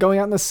 Going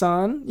out in the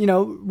sun,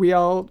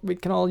 we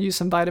can all use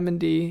some vitamin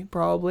D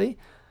probably.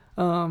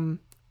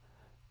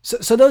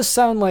 So those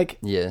sound like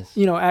Yes.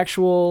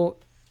 actual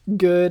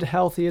good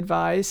healthy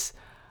advice.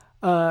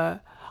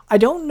 I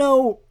don't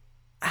know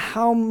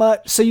how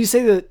much. So you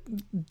say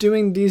that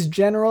doing these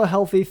general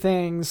healthy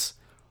things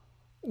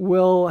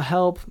will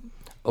help.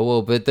 Oh,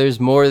 well, but there's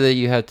more that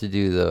you have to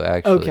do, though,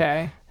 actually.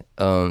 Okay.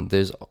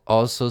 There's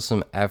also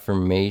some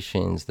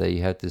affirmations that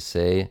you have to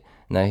say.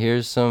 Now,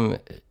 here's some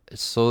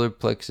solar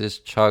plexus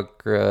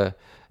chakra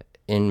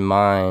in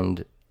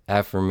mind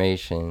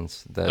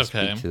affirmations that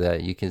Okay. speak to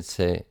that. You can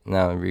say,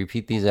 now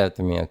repeat these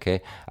after me,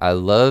 okay? I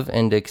love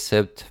and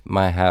accept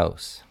my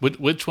house.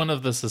 Which one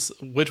of us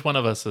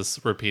is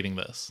repeating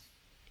this?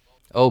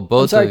 Oh,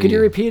 both I'm sorry, of could you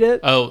repeat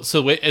it? Oh,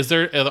 so wait,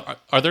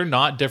 are there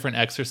not different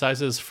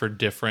exercises for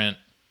different?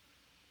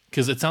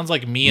 Because it sounds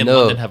like me and No.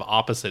 London have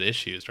opposite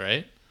issues,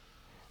 right?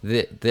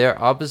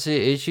 they're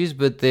opposite issues,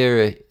 but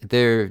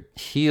they're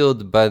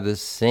healed by the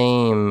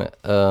same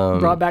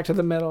Brought back to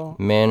the middle.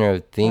 manner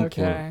of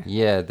thinking. Okay.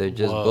 Yeah, they're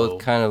just Whoa.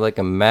 both kind of like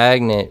a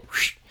magnet.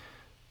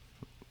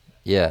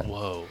 Yeah,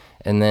 Whoa.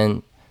 and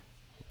then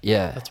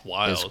That's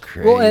wild. It's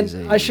crazy. Well,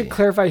 and I should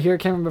clarify here,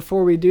 Cameron,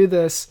 before we do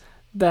this,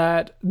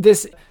 that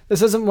this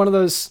isn't one of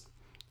those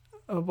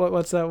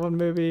what's that one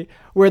movie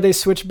where they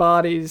switch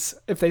bodies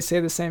if they say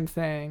the same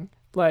thing.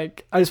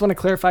 Like, I just want to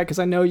clarify because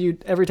I know you.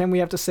 Every time we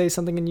have to say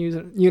something in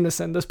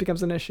unison, this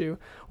becomes an issue.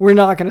 We're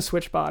not going to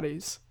switch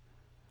bodies.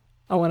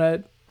 I want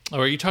to. Oh,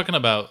 are you talking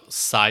about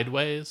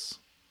Sideways?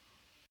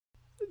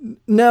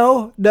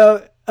 No.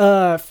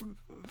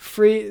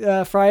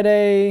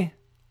 Friday.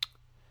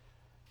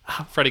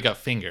 Freddy got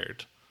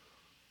fingered.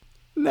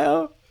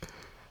 No.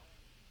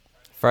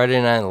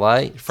 Friday Night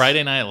Lights.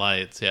 Friday Night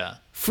Lights, yeah.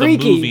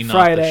 Freaky the movie,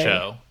 Friday. not the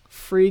show.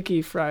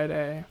 Freaky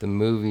Friday. The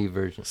movie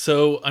version.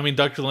 So, I mean,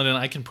 Dr. Linden,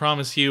 I can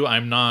promise you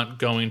I'm not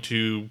going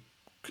to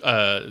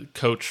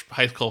coach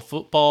high school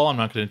football. I'm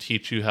not going to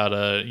teach you how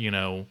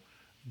to,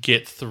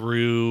 get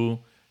through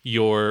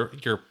your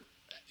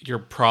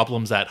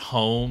problems at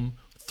home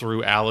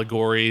through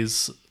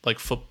allegories like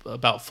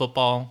about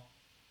football.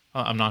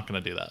 I'm not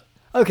going to do that.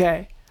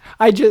 Okay.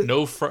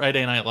 No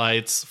Friday Night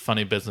Lights,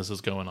 funny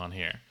businesses going on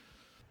here.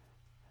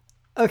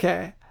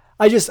 Okay.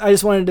 I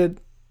just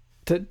wanted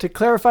to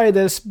clarify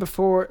this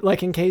before,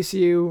 like, in case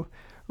you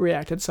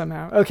reacted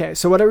somehow. Okay,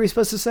 so what are we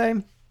supposed to say?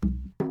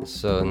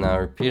 So now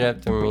repeat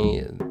after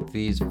me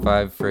these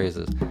 5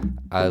 phrases.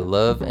 I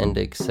love and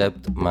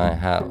accept my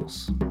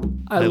house.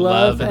 I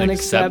love and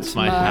accept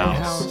my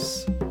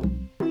house.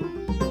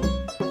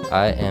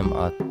 I am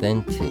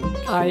authentic.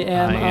 I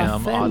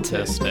am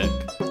authentic. autistic.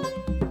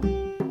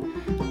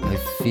 I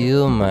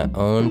feel my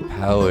own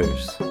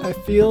powers. I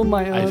feel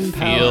my I own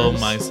feel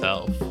powers.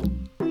 myself.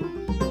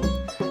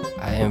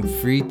 I am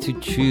free to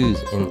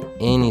choose in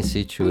any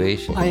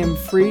situation. I am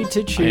free to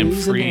I am choose in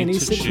free any to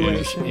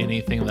situation. choose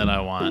anything that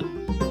I want.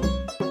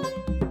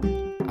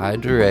 I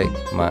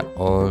direct my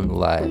own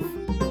life.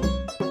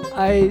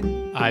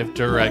 I've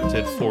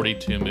directed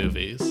 42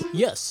 movies.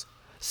 Yes.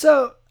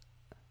 So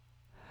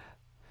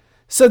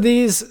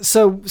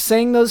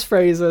saying those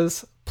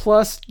phrases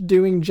plus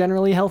doing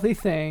generally healthy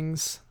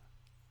things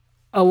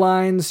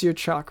aligns your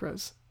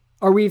chakras.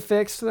 Are we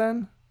fixed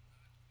then?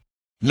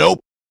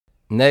 Nope.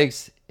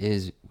 Next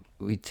is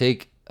we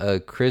take a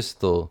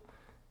crystal,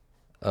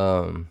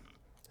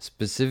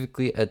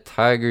 specifically a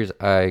tiger's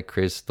eye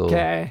crystal.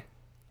 Okay.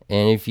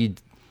 And if you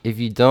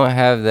don't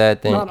have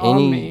that, then Not on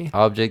any me.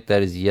 object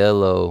that is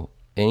yellow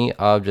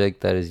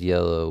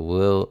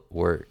will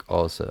work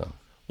also.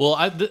 Well,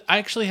 I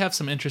actually have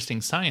some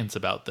interesting science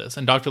about this.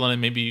 And Dr. Lennon,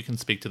 maybe you can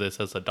speak to this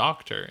as a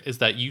doctor, is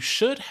that you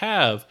should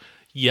have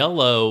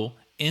yellow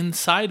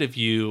inside of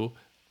you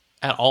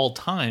at all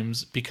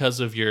times because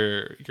of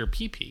your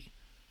pee-pee.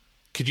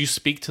 Could you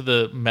speak to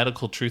the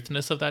medical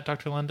truthness of that,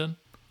 Dr. London?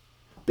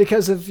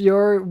 Because of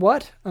your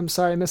what? I'm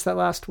sorry, I missed that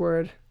last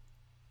word.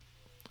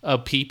 A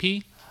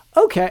pee-pee?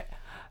 Okay.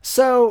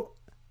 So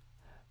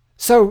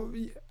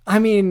I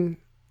mean,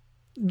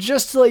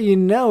 just to let you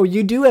know,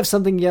 you do have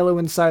something yellow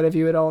inside of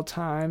you at all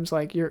times.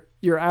 Like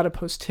your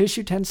adipose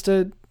tissue tends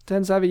to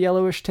have a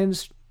yellowish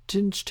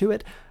tinge to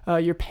it.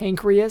 Your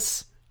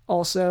pancreas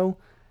also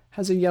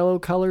has a yellow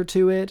color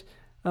to it.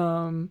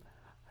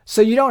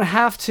 So you don't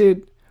have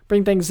to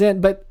bring things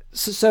in, but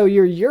so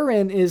your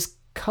urine is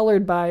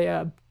colored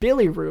by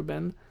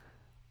bilirubin.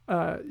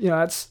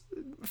 That's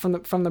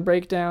from the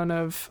breakdown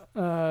of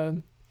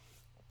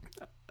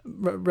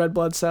red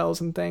blood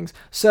cells and things.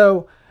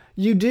 So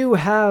you do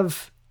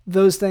have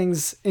those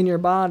things in your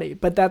body,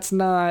 but that's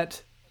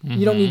not.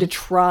 You don't need to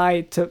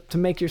try to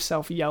make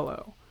yourself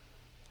yellow.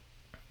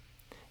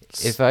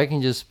 If I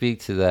can just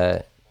speak to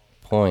that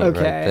point Okay.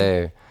 right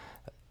there.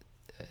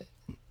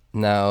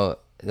 Now,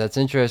 that's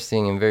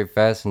interesting and very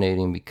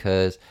fascinating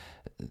because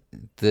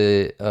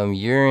the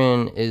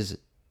urine is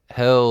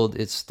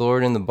it's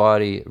stored in the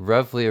body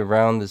roughly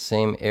around the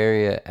same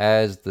area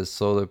as the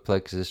solar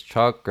plexus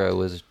chakra,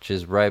 which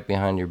is right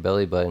behind your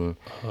belly button.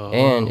 Oh.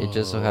 And it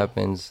just so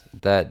happens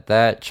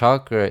that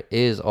chakra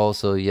is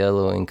also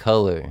yellow in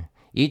color.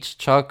 Each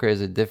chakra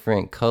is a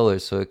different color,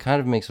 so it kind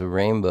of makes a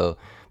rainbow.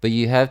 But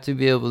you have to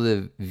be able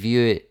to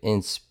view it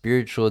in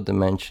spiritual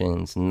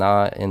dimensions,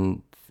 not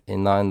in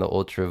the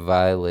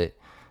ultraviolet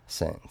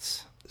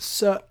sense.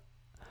 So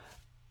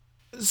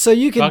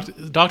you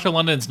can. Dr.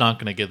 London's not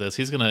going to get this.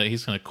 He's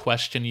gonna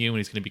question you, and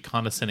he's going to be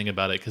condescending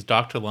about it because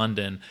Dr.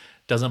 London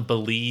doesn't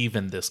believe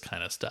in this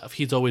kind of stuff.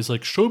 He's always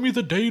like, "Show me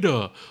the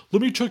data.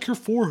 Let me check your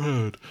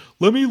forehead.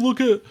 Let me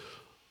look at.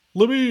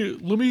 Let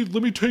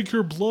me take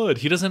your blood."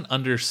 He doesn't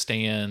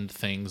understand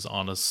things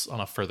on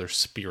a further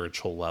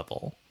spiritual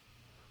level.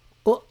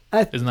 Well,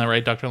 Isn't that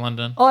right, Dr.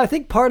 London? I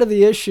think part of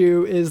the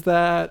issue is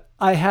that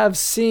I have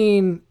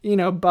seen,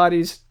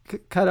 bodies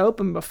cut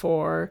open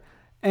before,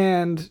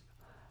 and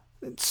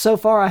so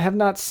far I have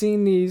not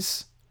seen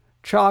these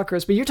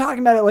chakras. But you're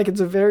talking about it like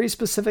it's a very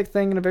specific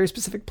thing in a very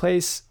specific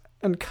place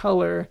and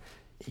color.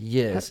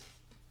 Yes.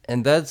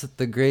 And that's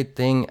the great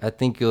thing, I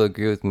think you'll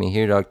agree with me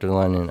here, Dr.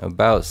 London,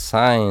 about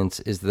science,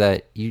 is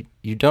that you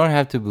don't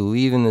have to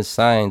believe in the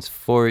science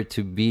for it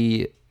to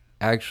be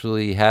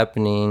actually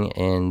happening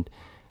and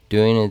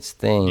doing its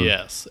thing.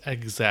 Yes,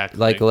 exactly.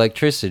 Like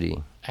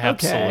electricity.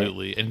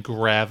 Absolutely. And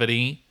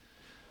gravity.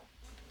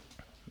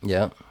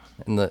 Yeah.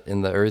 And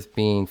the earth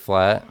being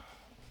flat.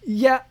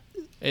 Yeah.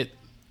 It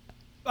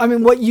I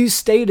mean, what you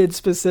stated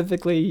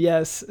specifically,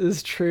 yes,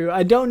 is true.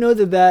 I don't know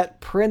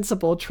that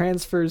principle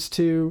transfers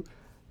to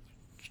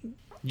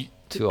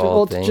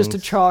all things. just to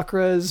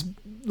chakras,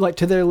 like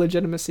to their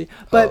legitimacy.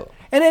 But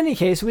in any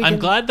case, I'm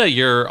glad that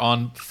you're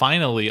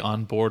finally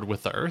on board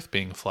with the earth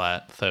being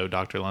flat, though,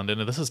 Dr. London.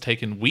 And this has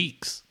taken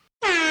weeks.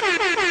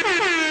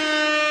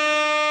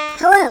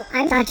 Hello,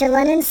 I'm Dr.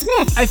 London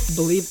Smith. I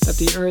believe that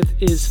the earth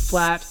is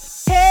flat.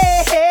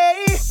 Hey!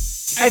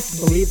 I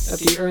believe that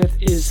the earth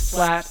is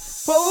flat.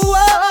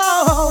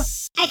 Whoa!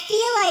 I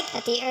feel like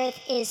that the earth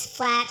is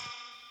flat.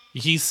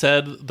 He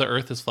said the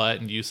earth is flat,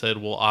 and you said,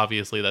 well,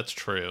 obviously that's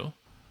true.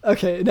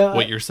 Okay, no.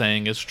 What you're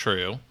saying is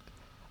true.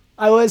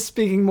 I was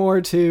speaking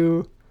more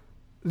to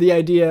the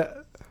idea.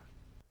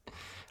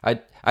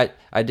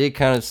 I did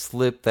kind of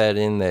slip that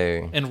in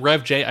there. And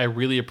Rev J, I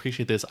really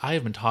appreciate this. I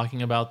have been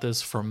talking about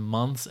this for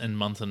months and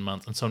months and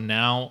months. And so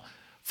now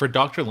for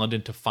Dr.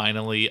 London to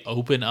finally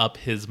open up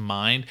his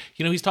mind,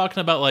 you know, he's talking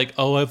about like,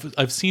 oh,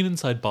 I've seen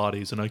inside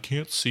bodies and I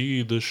can't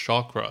see this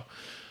chakra.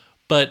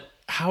 But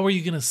how are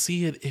you going to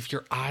see it if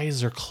your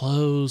eyes are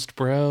closed,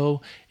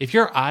 bro? If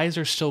your eyes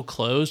are still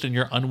closed and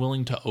you're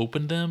unwilling to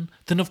open them,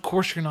 then of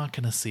course you're not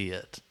going to see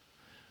it.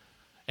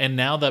 And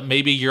now that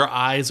maybe your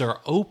eyes are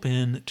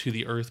open to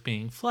the earth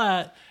being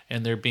flat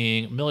and there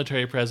being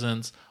military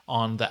presence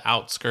on the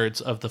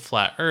outskirts of the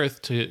flat earth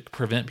to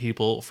prevent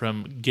people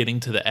from getting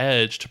to the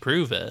edge to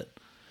prove it,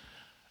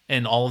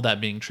 and all of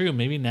that being true,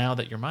 maybe now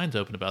that your mind's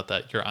open about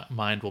that, your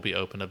mind will be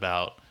open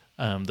about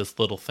this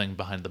little thing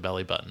behind the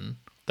belly button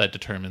that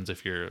determines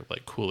if you're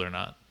like cool or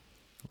not.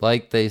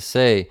 Like they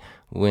say,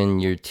 when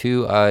your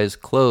two eyes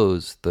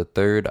close, the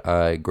third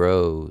eye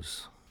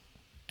grows.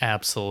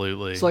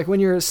 Absolutely. It's like when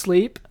you're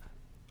asleep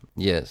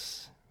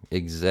Yes,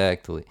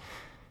 exactly.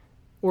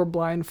 or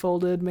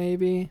blindfolded,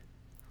 maybe.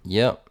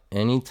 Yep.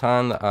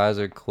 Anytime the eyes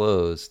are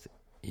closed,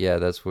 yeah,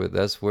 that's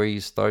where you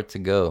start to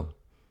go.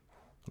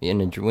 When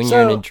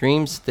you're in a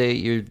dream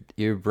state,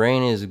 your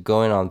brain is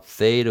going on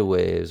theta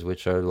waves,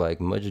 which are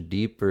like much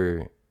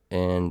deeper,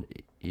 and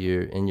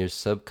you're in your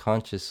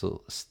subconscious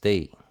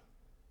state.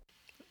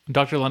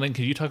 Dr. London,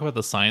 could you talk about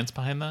the science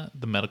behind that?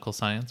 The medical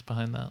science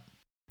behind that?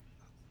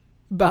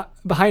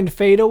 Behind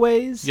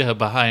fadeaways? Yeah,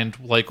 behind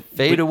like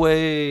Fade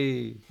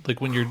away.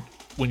 like when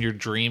you're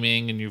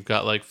dreaming and you've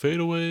got like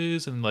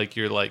fadeaways and like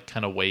you're like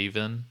kind of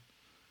waving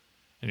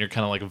and you're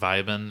kind of like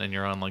vibing and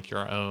you're on like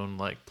your own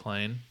like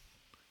plane.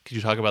 Could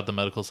you talk about the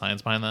medical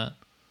science behind that?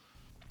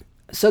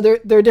 So there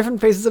are different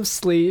phases of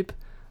sleep,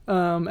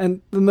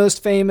 and the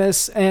most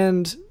famous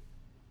and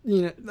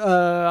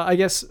I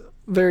guess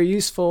very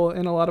useful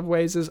in a lot of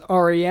ways is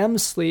REM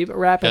sleep,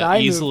 rapid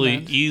eye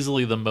movement.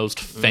 Easily the most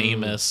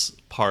famous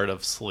part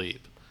of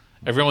sleep.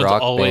 Everyone's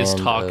Rock always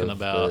band talking of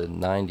about the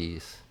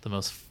 90s. the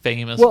most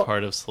famous Well-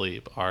 part of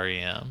sleep,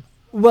 REM.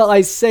 Well,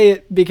 I say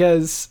it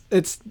because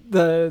it's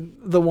the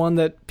one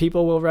that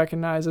people will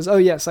recognize as, oh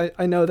yes,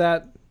 I know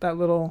that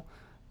little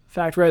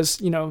fact. Whereas,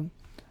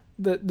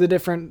 the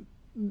different,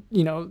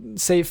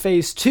 say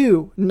phase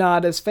 2,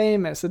 not as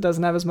famous. It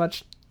doesn't have as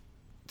much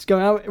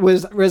going on.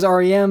 Whereas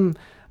REM,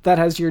 that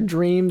has your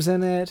dreams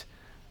in it.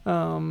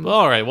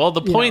 All right. Well,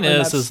 the point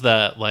and is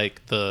that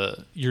like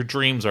your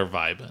dreams are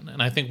vibing,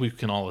 and I think we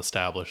can all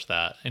establish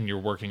that. And you're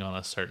working on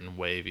a certain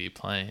wavy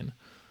plane.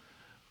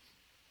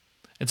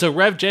 And so,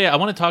 Rev J, I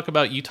want to talk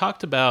about. You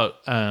talked about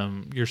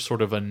you're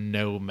sort of a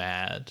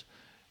nomad,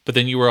 but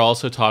then you were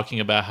also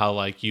talking about how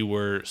like you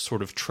were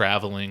sort of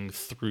traveling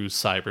through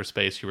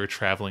cyberspace. You were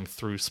traveling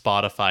through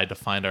Spotify to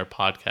find our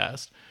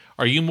podcast.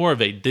 Are you more of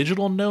a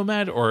digital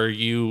nomad, or are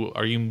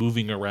you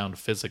moving around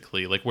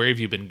physically? Like, where have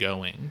you been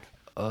going?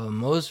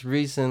 Most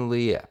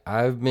recently,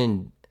 I've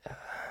been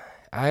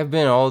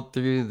all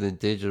through the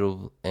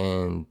digital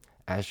and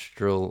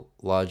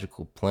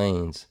astrological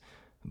planes,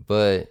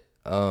 but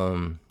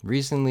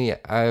recently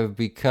I've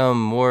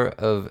become more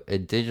of a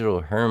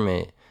digital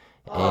hermit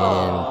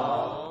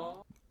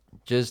and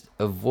just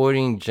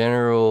avoiding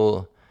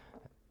general.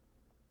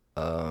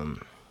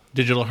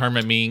 Digital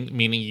hermit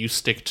meaning you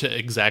stick to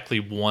exactly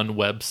one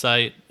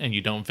website and you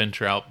don't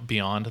venture out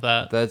beyond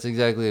that. That's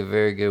exactly a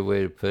very good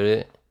way to put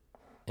it.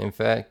 In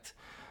fact,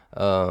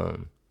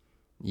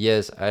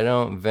 yes, I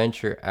don't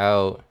venture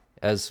out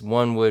as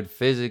one would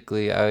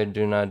physically. I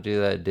do not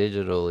do that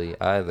digitally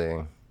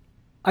either.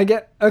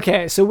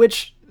 Okay. So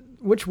which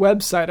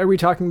website are we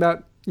talking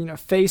about?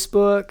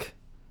 Facebook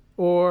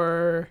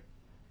or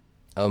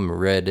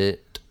Reddit.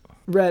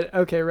 Reddit?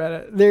 Okay,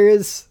 Reddit.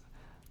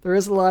 There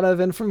is a lot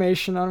of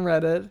information on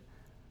Reddit,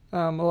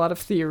 a lot of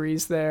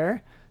theories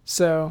there.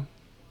 So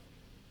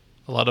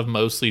A lot of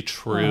mostly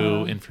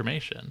true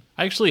information.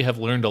 I actually have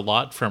learned a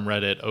lot from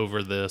Reddit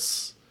over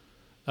this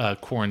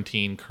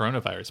quarantine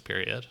coronavirus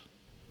period.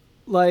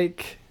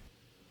 Like,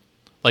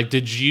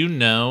 Did you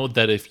know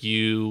that if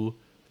you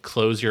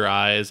close your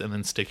eyes and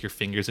then stick your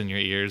fingers in your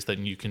ears,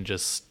 then you can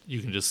just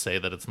say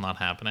that it's not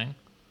happening,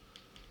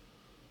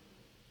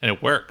 and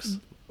it works.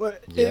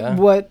 Yeah.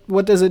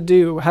 What does it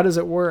do? How does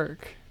it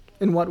work?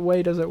 In what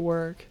way does it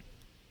work?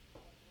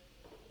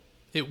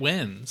 It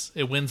wins.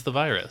 It wins the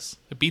virus.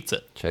 It beats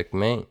it.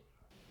 Checkmate.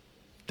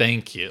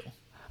 Thank you.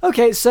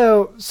 Okay,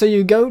 so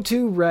you go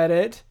to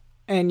Reddit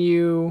and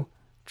you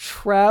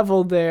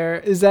travel there.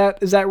 Is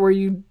that where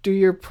you do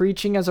your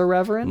preaching as a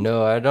reverend?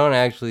 No, I don't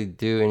actually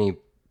do any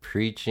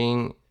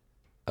preaching.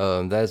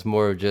 That's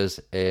more of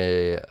just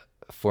a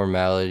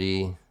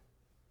formality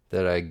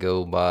that I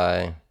go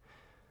by.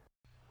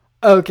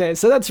 Okay,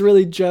 so that's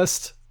really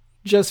just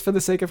for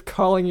the sake of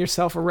calling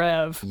yourself a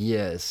rev.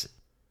 Yes.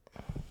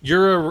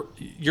 You're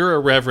a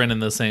reverend in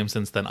the same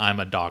sense that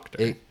I'm a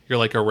doctor. You're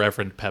like a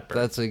Reverend Pepper.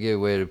 That's a good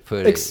way to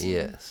put it,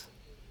 yes.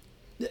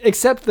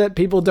 Except that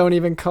people don't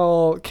even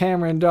call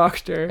Cameron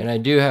doctor. And I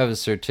do have a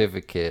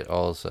certificate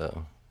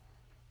also.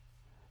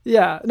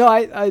 Yeah, no,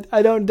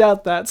 I don't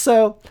doubt that.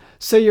 So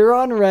you're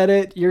on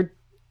Reddit,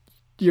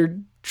 you're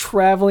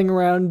traveling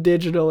around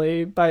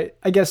digitally by,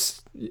 I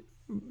guess,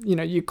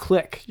 you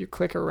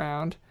click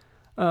around.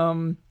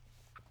 And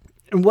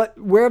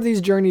where have these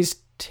journeys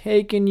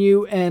taken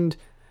you? And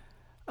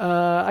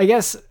I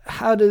guess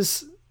how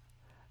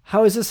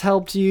has this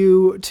helped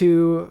you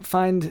to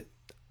find?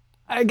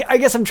 I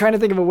guess I'm trying to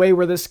think of a way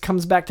where this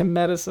comes back to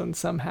medicine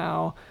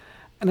somehow.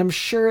 And I'm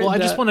sure. Well, I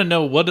just want to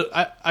know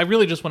I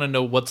really just want to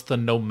know what's the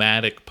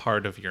nomadic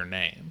part of your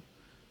name,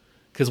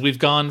 because we've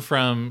gone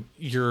from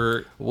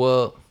you're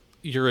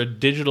a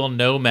digital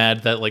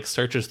nomad that like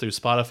searches through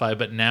Spotify,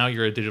 but now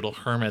you're a digital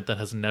hermit that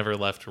has never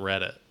left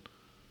Reddit.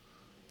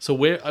 So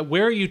where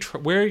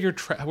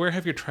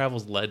have your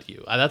travels led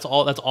you? That's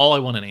all I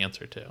want an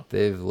answer to.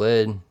 They've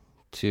led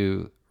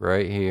to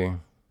right here.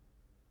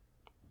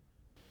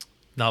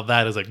 Now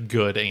that is a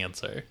good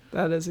answer.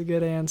 That is a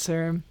good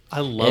answer. I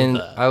love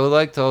that. I would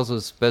like to also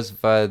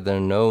specify the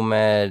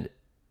nomad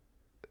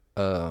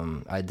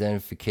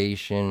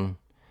identification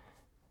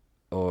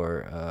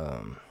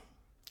or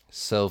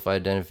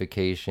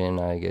self-identification,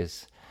 I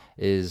guess,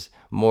 is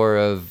more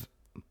of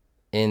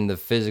in the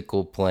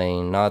physical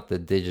plane, not the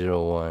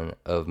digital one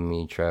of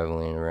me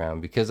traveling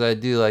around, because I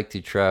do like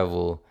to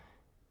travel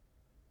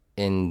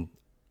in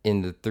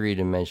the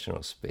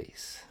three-dimensional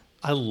space.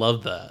 I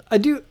love that. I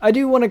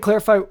do want to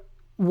clarify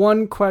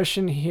one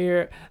question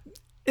here.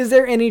 Is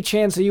there any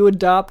chance that you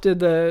adopted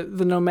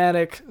the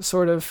nomadic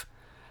sort of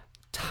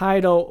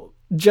title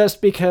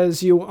just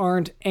because you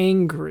aren't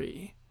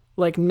angry?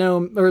 Like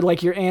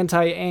you're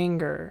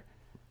anti-anger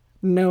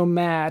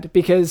nomad?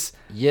 Because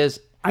yes,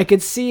 I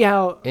could see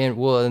how.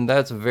 And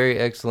that's a very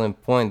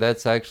excellent point.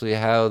 That's actually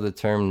how the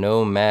term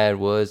nomad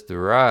was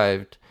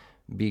derived,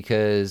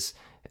 because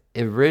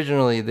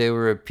originally they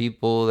were a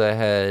people that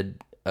had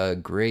a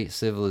great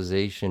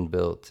civilization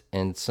built,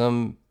 and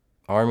some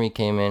army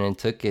came in and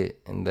took it,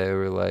 and they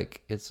were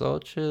like, it's all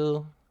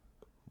chill,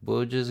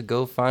 we'll just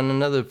go find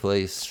another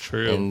place.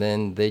 True. And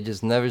then they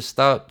just never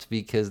stopped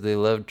because they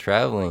loved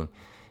traveling,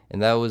 and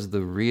that was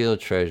the real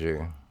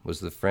treasure,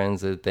 was the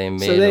friends that they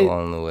made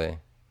along the way.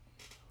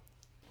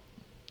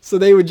 So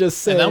they would just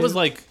say, and that was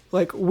like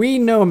we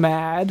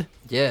nomad.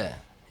 Yeah.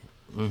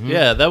 Mm-hmm.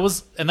 Yeah, that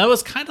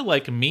was kind of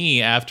like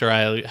me after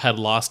I had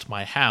lost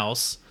my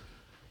house,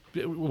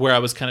 where I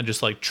was kind of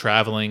just like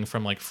traveling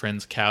from like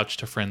friend's couch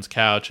to friend's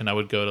couch, and I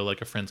would go to like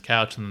a friend's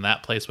couch, and then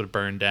that place would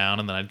burn down,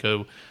 and then I'd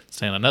go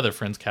stay on another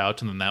friend's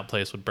couch, and then that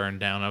place would burn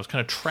down. I was kind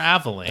of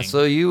traveling.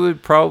 So you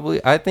would probably,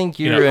 I think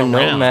you're a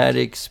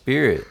nomadic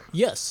spirit.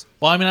 Yes.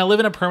 Well, I mean, I live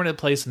in a permanent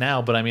place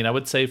now, but I mean, I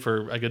would say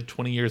for a good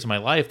 20 years of my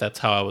life, that's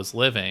how I was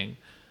living.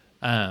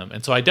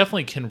 And so I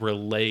definitely can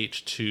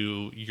relate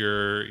to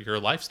your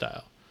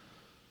lifestyle.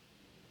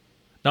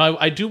 Now,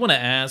 I do want to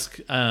ask,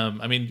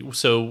 I mean,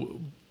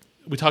 so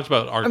we talked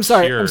about our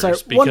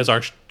cures because our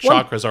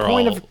chakras are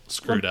all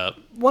screwed up.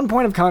 One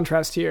point of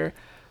contrast here.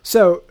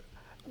 So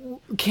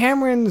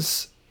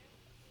Cameron's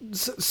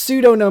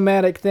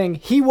pseudo-nomadic thing,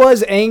 he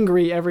was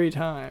angry every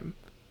time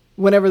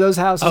whenever those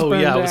houses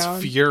burned down. Oh, yeah, I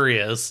was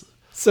furious.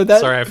 So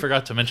sorry, I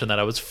forgot to mention that.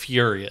 I was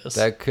furious.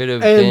 That could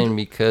have been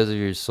because of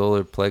your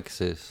solar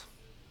plexus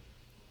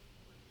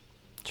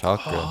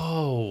chakra.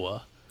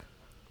 Oh.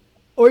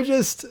 Or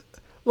just,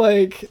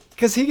 like,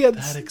 because he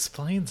gets... That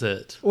explains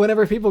it.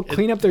 Whenever people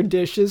clean up their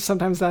dishes,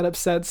 sometimes that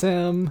upsets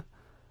him.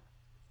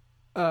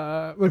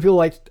 When people,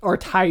 like, are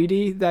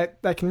tidy,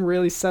 that can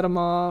really set him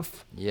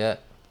off. Yeah.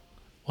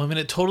 Well, I mean,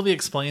 it totally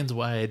explains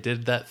why I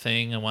did that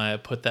thing and why I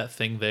put that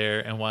thing there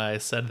and why I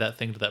said that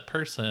thing to that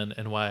person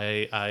and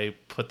why I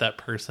put that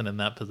person in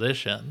that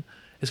position.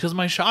 It's because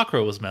my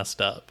chakra was messed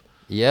up.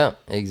 Yeah,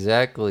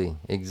 exactly.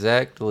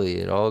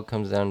 It all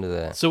comes down to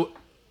that. So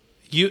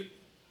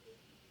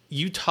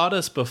you taught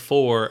us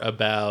before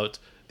about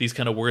these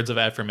kind of words of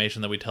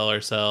affirmation that we tell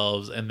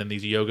ourselves, and then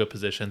these yoga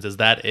positions. Is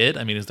that it?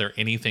 I mean, is there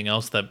anything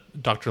else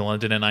that Dr.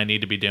 London and I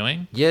need to be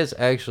doing? Yes,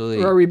 actually.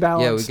 Or are we Yeah, we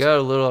balanced? got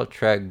a little off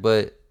track,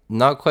 but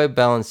not quite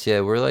balanced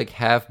yet. We're like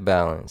half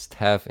balanced,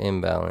 half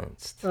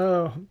imbalanced.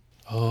 Oh,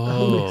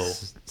 Oh,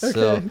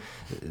 So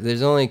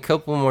there's only a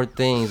couple more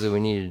things that we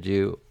need to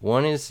do.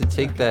 One is to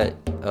take that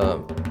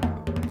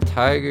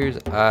tiger's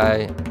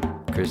eye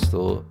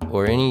crystal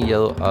or any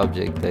yellow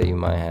object that you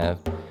might have,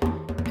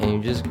 and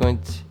you're just going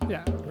to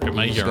yeah. at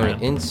my you're just going urine.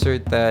 to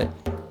insert that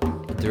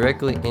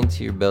directly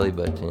into your belly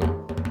button.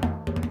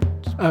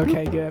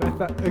 Okay, good.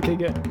 Okay,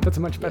 good. That's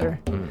much better.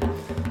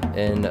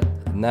 And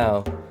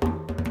now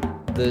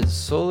the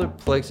solar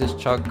plexus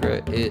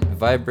chakra, it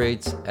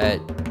vibrates at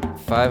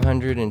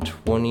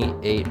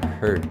 528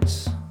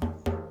 hertz.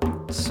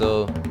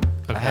 So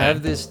I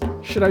have this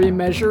Should I be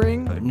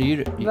measuring?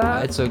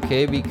 That? it's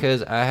okay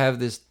because I have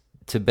this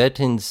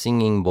Tibetan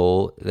singing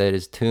bowl that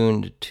is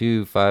tuned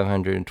to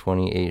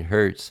 528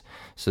 hertz.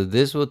 So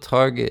this will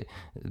target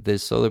the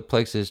solar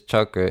plexus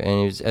chakra,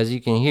 and as you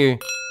can hear,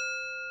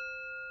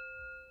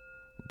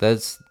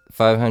 that's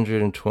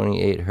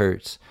 528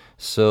 hertz.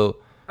 So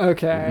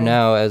Okay.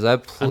 now as I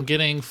I'm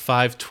getting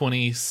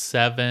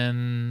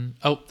 527.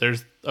 Oh,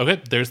 there's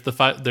the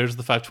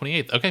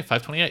 528. Okay,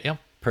 528. Yeah.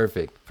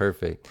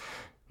 Perfect.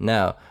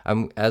 Now,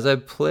 as I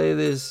play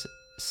this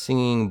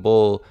singing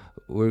bowl,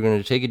 we're going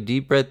to take a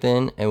deep breath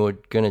in and we're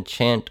going to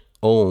chant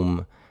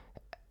Om.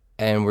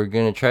 And we're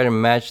going to try to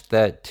match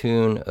that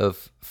tune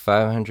of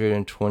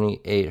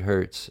 528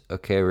 hertz.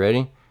 Okay,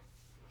 ready?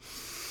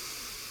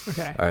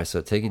 Okay. All right,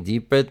 so take a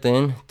deep breath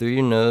in through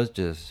your nose,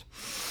 just.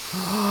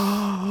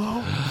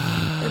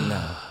 And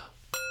now.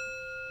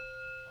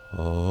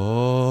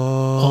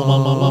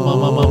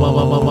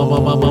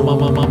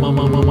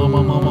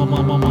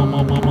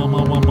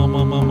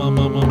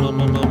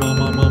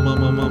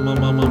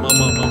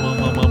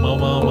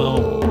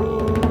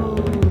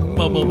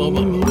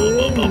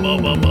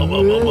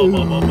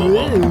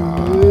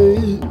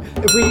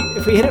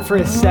 If we hit it for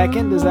a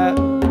second, does that?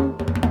 The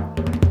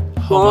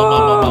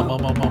longer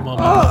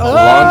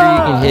you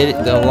can hit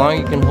it, the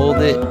longer you can hold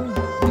it,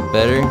 the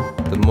better.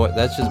 The more,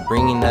 that's just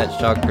bringing that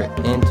chakra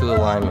into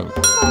alignment.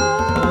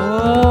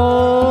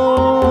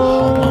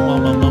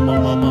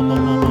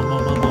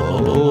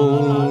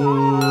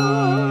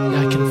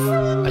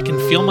 Yeah, I can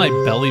feel my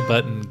belly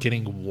button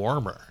getting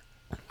warmer.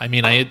 I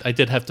mean, I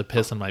did have to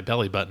piss on my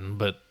belly button,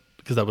 but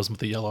because that was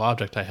the yellow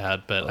object I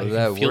had, but I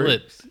that can feel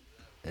works.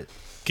 it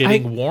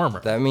getting warmer.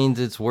 That means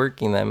it's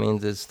working. That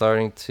means it's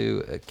starting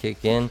to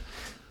kick in.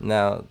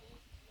 Now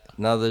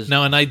there's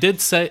No, and I did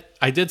say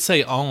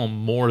Om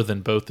more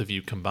than both of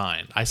you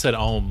combined. I said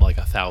Om like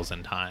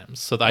 1,000 times.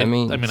 So I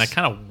mean, I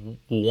kind of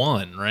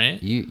won,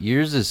 right?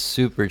 yours is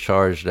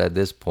supercharged at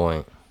this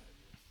point.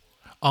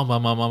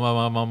 Now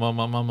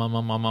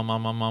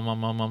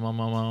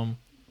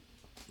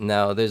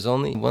there's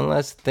only one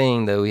last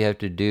thing that we have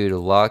to do to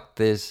lock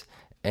this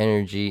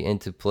energy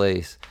into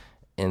place,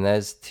 and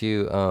that's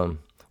to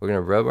we're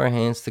gonna rub our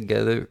hands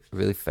together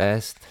really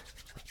fast.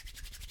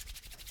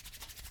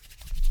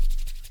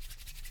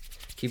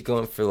 Keep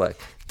going for like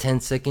 10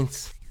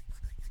 seconds.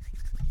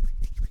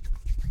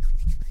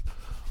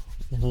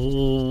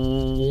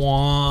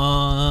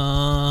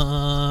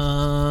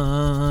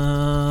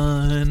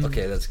 One.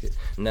 Okay, that's good.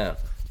 Now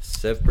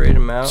separate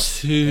them out.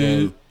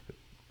 Two.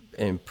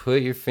 And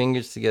put your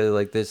fingers together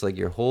like this, like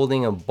you're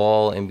holding a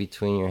ball in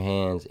between your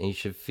hands, and you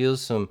should feel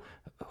some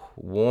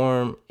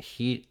warm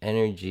heat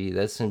energy.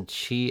 That's some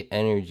chi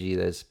energy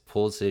that's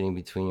pulsating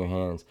between your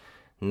hands.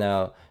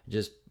 Now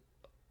just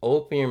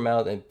open your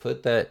mouth and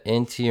put that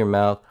into your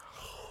mouth.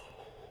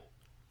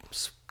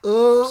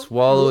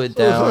 Swallow it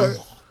down,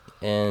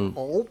 and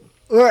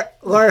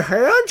My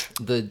hands?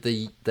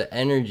 the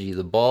energy,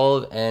 the ball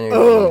of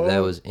energy that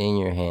was in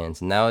your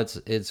hands. Now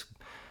it's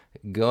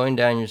going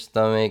down your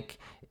stomach.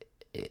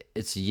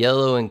 It's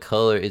yellow in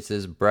color. It's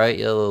this bright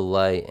yellow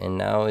light, and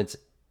now it's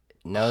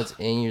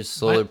in your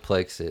solar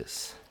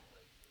plexus.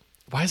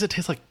 Why does it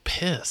taste like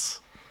piss?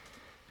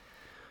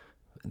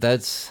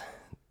 That's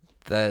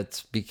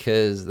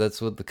because that's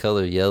what the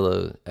color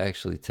yellow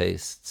actually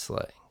tastes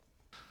like.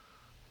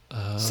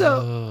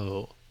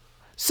 So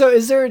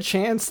is there a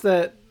chance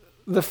that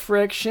the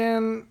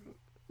friction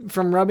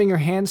from rubbing your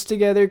hands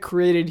together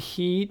created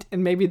heat,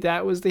 and maybe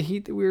that was the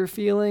heat that we were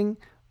feeling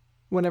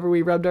whenever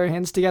we rubbed our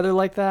hands together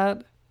like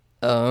that?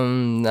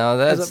 Now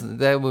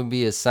that would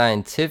be a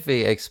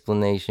scientific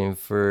explanation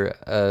for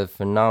a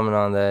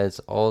phenomenon that is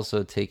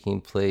also taking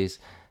place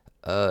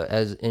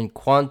as in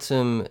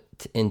quantum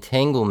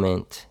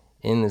entanglement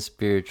in the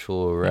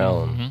spiritual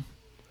realm. Mm-hmm.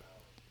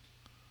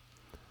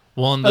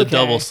 Well, in the Okay.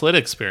 double slit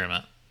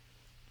experiment,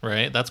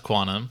 right? That's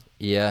quantum.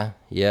 Yeah.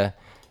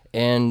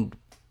 And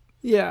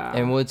Yeah.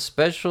 And what's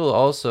special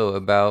also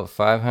about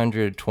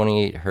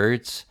 528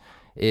 hertz,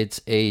 it's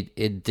a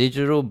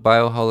digital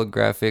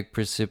bioholographic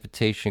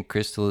precipitation,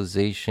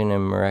 crystallization,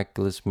 and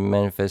miraculous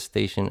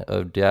manifestation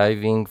of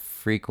diving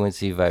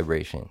frequency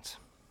vibrations.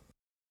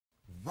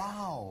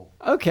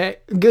 Okay,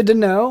 good to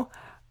know.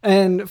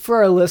 And for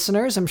our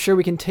listeners, I'm sure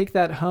we can take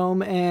that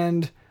home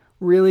and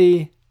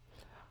really,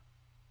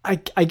 I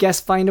guess,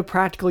 find a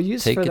practical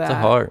use Take for it that. to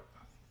heart.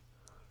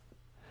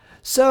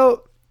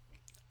 So,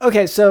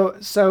 okay,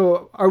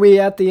 so are we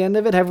at the end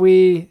of it? Have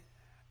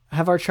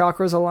our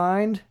chakras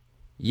aligned?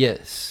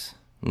 Yes.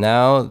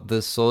 Now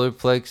the solar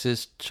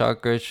plexus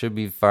chakra should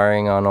be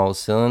firing on all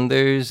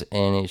cylinders,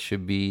 and it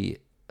should be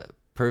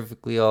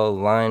perfectly all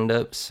lined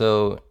up.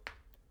 So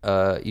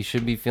you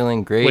should be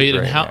feeling great Wait,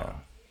 right and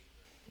now.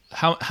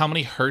 how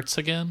many hertz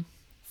again?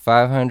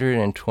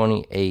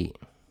 528.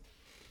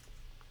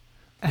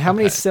 And how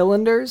many Okay.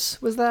 cylinders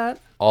was that?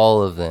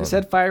 All of them. You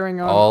said firing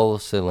on all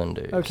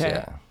cylinders. Okay.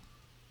 Yeah.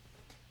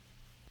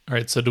 All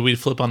right, so do we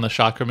flip on the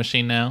chakra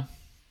machine now,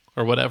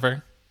 or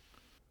whatever?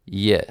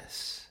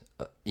 Yes.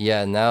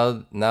 Yeah,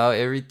 now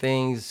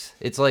everything's,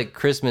 it's like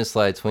Christmas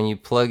lights. When you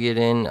plug it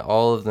in,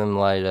 all of them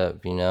light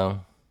up, you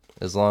know?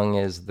 As long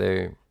as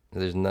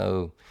there's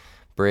no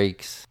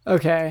breaks.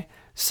 Okay.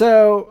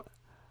 So,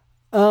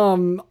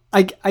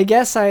 I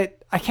guess I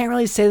can't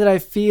really say that I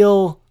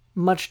feel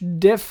much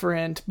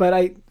different,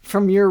 but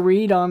from your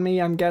read on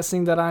me, I'm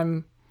guessing that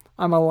I'm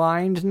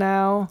aligned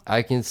now.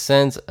 I can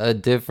sense a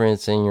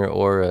difference in your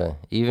aura.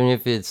 Even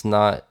if it's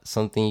not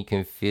something you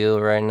can feel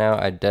right now,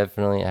 I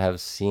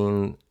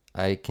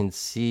can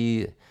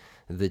see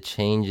the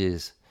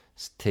changes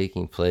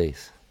taking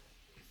place.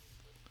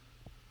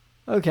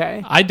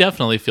 Okay. I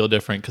definitely feel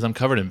different because I'm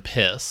covered in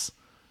piss.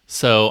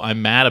 So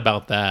I'm mad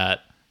about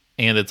that,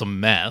 and it's a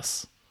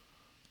mess.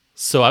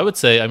 So I would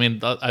say, I mean,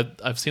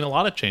 I've seen a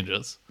lot of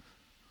changes.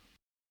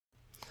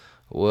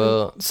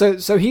 Well, So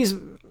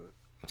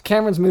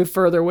Cameron's moved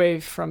further away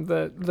from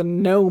the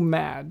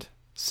nomad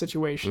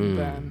situation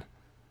then.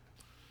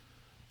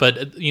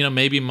 But,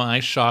 maybe my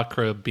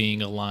chakra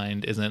being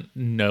aligned isn't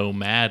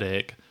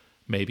nomadic.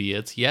 Maybe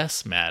it's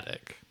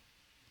yes-matic.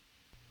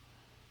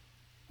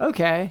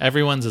 Okay.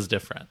 Everyone's is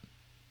different.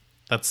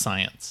 That's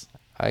science.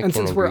 I And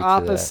can since we're agree to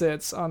that.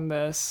 opposites on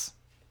this,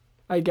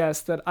 I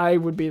guess that I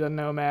would be the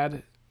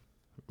nomad.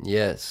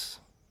 Yes.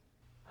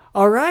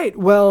 All right.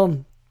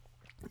 Well,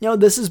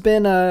 this has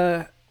been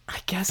a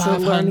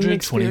learning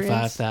experience.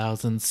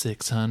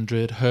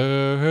 525,600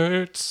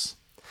 hertz.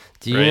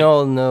 Do you Right.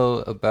 all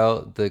know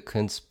about the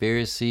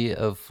conspiracy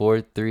of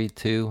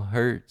 432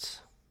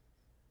 hertz?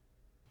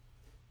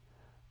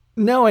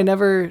 No, I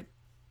never.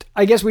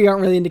 I guess we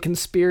aren't really into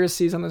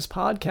conspiracies on this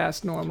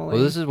podcast normally.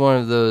 Well, this is one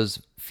of those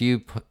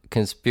few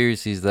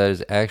conspiracies that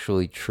is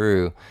actually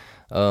true.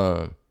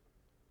 Now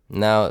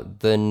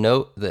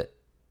the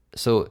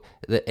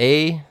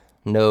A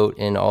note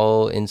in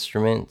all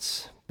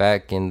instruments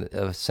back in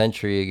a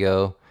century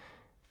ago,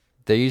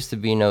 there used to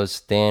be no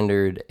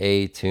standard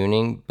A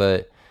tuning,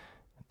 but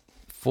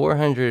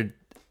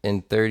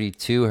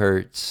 432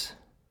 hertz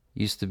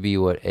used to be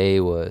what A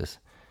was.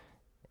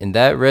 And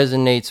that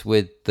resonates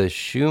with the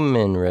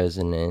Schumann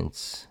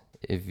resonance.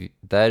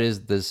 That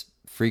is this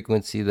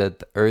frequency that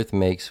the Earth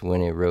makes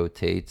when it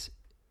rotates,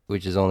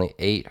 which is only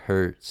 8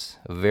 hertz,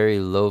 a very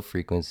low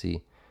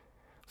frequency.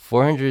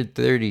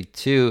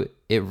 432,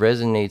 it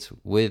resonates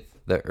with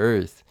the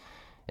Earth.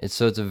 And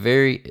so it's a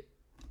very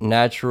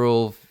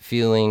natural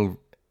feeling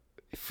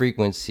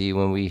frequency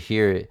when we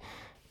hear it.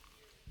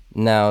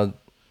 Now,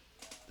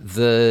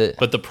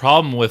 But the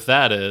problem with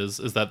that is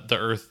that the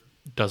Earth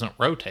doesn't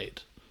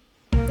rotate.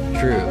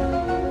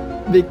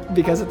 true.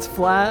 Because it's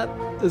flat.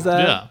 Is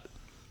that? Yeah.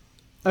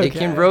 Okay. It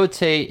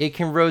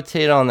can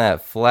rotate on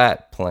that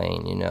flat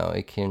plane,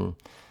 It can.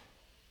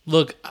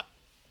 Look,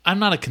 I'm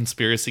not a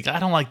conspiracy guy. I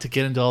don't like to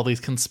get into all these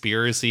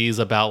conspiracies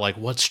about like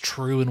what's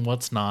true and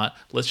what's not.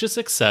 Let's just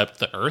accept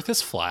the Earth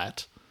is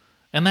flat,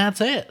 and that's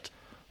it.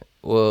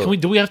 Well,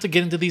 Do we have to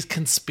get into these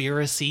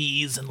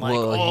conspiracies and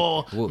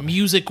like,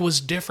 music was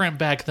different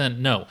back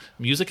then? No,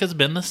 music has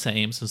been the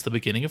same since the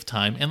beginning of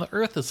time, and the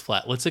Earth is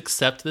flat. Let's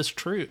accept this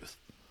truth.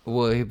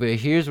 Well, but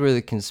here's where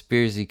the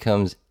conspiracy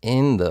comes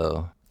in,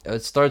 though.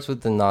 It starts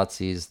with the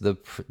Nazis. The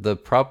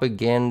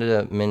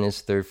propaganda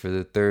minister for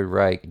the Third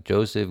Reich,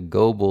 Joseph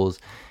Goebbels,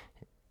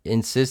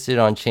 insisted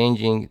on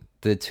changing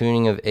the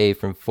tuning of A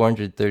from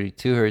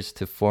 432 hertz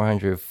to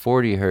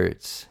 440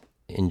 hertz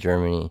in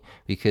Germany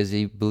because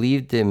he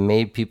believed it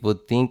made people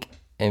think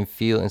and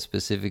feel in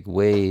specific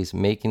ways,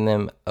 making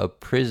them a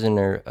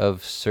prisoner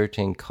of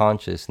certain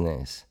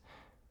consciousness.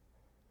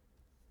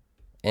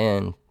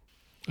 And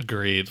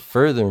Agreed.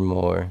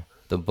 furthermore,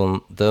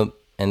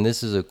 and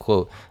this is a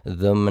quote,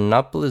 the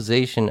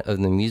monopolization of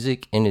the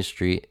music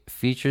industry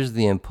features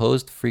the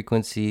imposed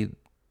frequency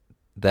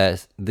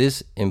that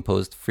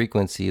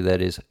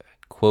is,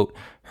 quote,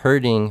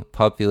 herding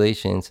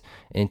populations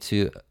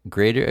into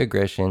greater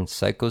aggression,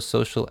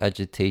 psychosocial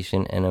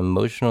agitation, and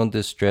emotional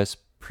distress,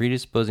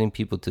 predisposing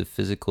people to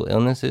physical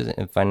illnesses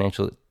and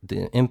financial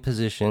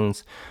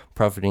impositions,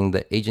 profiting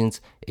the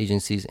agents,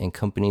 agencies, and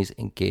companies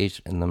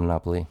engaged in the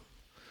monopoly.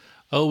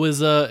 Oh, is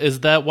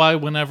that why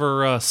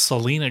whenever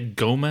Selena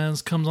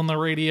Gomez comes on the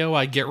radio,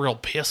 I get real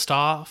pissed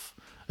off?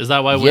 Is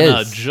that why when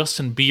Yes.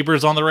 Justin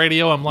Bieber's on the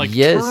radio, I'm like,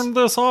 Yes. turn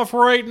this off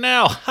right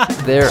now?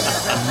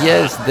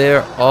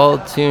 They're all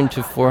tuned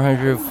to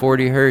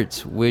 440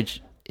 hertz,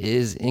 which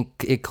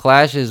it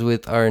clashes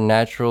with our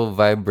natural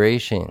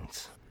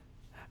vibrations.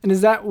 And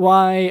is that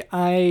why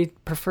I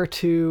prefer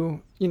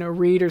to,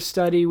 read or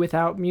study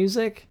without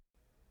music?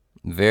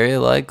 Very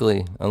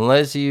likely,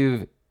 unless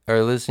you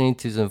are listening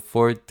to some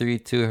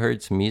 432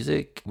 hertz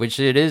music, which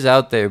it is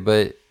out there,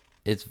 but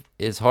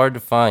it's hard to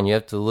find. You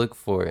have to look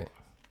for it.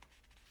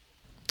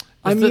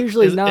 I'm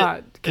usually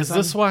not. Is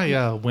this why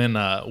when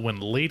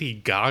Lady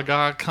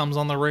Gaga comes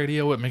on the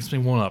radio, it makes me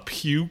want to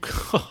puke?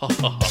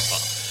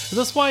 Is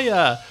this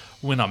why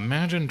when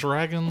Imagine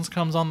Dragons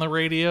comes on the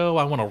radio,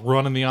 I want to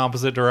run in the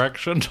opposite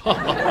direction?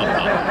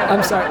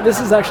 I'm sorry. This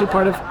is actually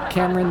part of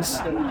Cameron's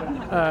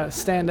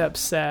stand-up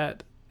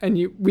set, and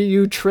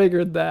you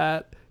triggered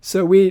that.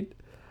 So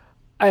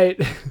I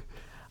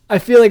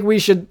feel like we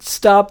should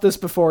stop this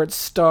before it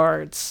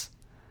starts.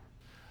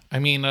 I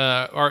mean,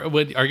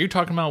 are you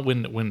talking about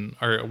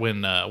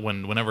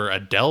whenever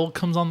Adele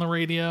comes on the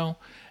radio,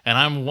 and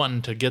I'm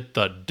wanting to get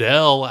the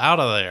Dell out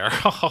of there?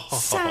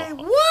 Say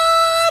what?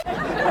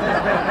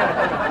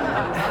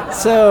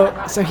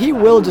 So he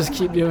will just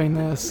keep doing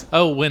this.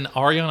 Oh, when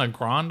Ariana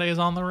Grande is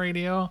on the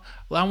radio,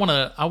 well, I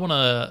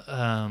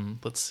wanna.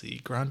 Let's see.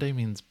 Grande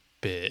means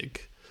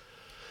big,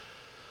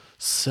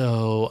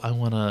 so I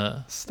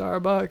wanna.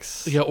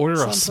 Starbucks. Order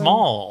something. a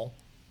small.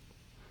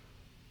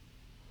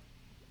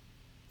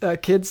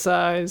 Kid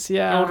size,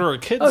 yeah. Order a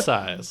kid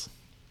size.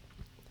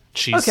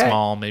 She's Okay.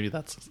 small. Maybe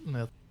that's.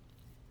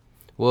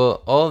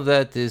 Well, all of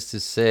that is to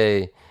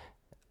say,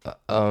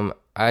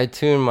 I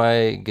tuned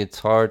my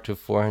guitar to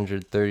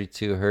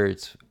 432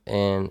 hertz,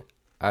 and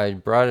I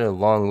brought it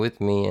along with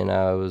me, and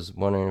I was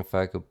wondering if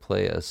I could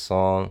play a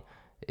song.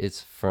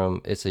 It's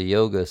a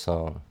yoga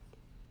song.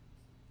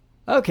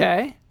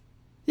 Okay.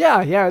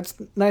 Yeah, it's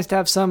nice to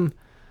have some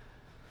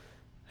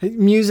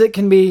music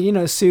can be,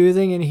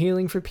 soothing and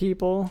healing for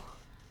people.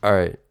 All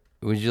right.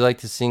 Would you like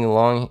to sing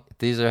along?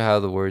 These are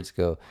how the words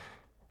go.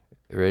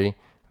 Ready?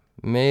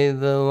 May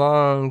the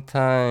long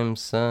time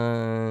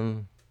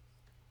sun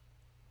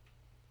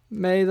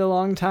May the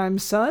long time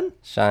sun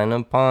shine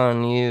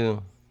upon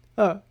you.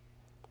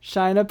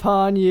 shine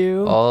upon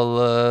you. All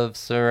love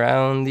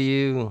surround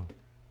you.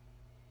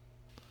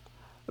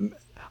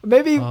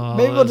 Maybe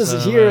we'll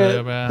just hear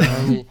it.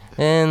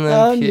 And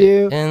Around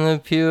you.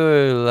 the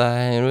pure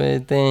light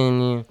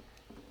within you.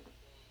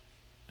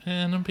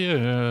 And I'm pure,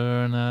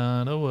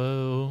 not a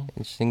woe.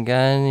 You should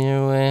guide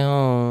your way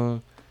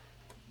home.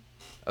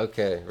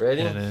 Okay,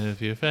 ready? And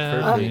if you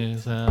found me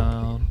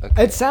sound.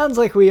 Okay. It sounds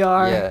like we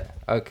are. Yeah.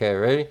 Okay,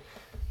 ready?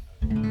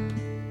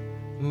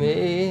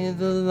 May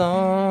the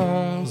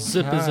long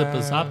Zippa zippa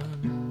zop.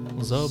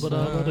 Zobba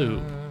dabba doo.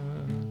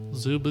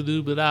 Zooba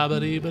dooba dabba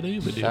dee ba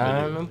doo ba doo ba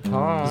shine doo.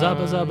 upon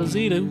Zabba zabba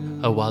zeedoo.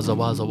 A waza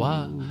waza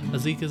wa. A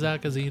zika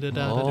zaka zeeda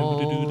da da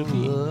doo doo doo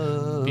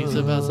doo.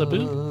 Bisa basa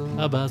boo.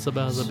 A basa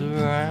basa boo.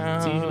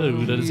 Zeeda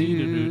doo da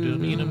zeeda doo doo.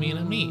 Meena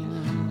meena me.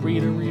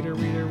 Reader reader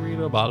reader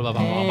reader. Ba ba ba ba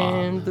ba.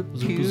 and the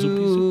Zoopy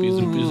zoopy zoopy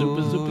zoopy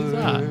zoopy zoopy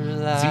za.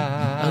 Zee a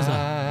za.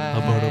 A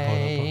ba da ba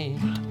da ba.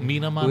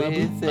 Meena mana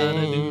boo ba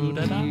da doo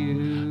da da.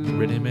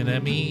 Rhythm in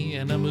me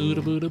and a moo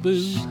da boo da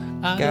boo.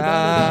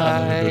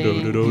 guide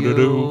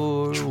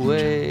your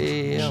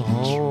way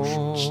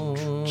home.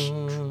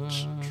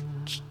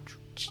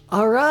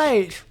 All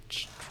right.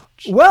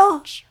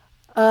 Well,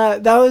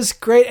 that was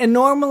great. And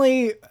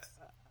normally,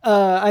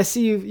 I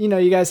see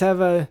you guys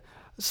have a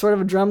sort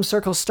of a drum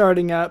circle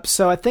starting up.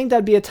 So I think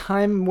that'd be a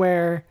time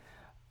where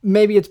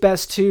maybe it's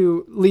best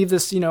to leave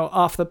this,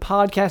 off the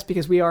podcast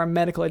because we are a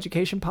medical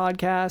education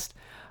podcast.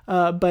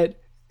 But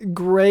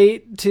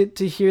great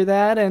to hear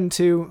that and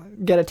to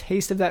get a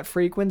taste of that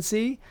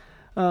frequency.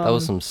 That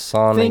was some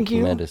sonic thank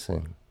you.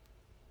 medicine.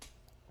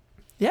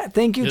 Yeah,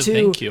 thank you Yes, to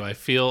thank you. I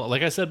feel,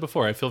 like I said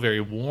before, I feel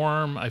very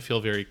warm. I feel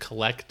very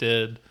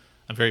collected.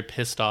 I'm very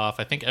pissed off.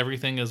 I think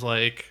everything is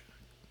like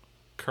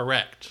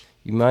correct.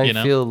 You might You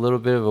know? feel a little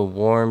bit of a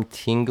warm,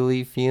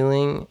 tingly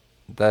feeling.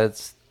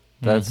 That's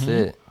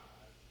it.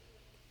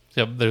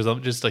 Yeah, there's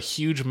just a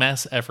huge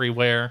mess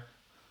everywhere.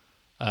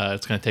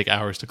 It's going to take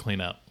hours to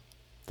clean up.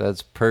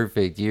 That's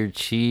perfect. Your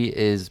chi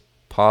is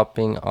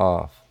popping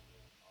off.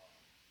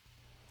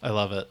 I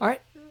love it. All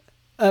right.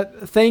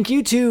 Thank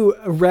you to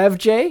Rev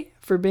J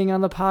for being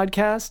on the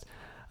podcast.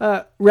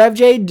 Rev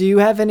J, do you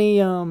have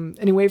any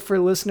way for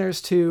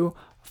listeners to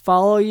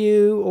follow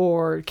you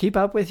or keep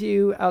up with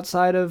you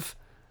outside of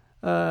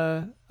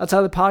the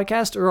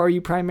podcast, or are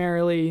you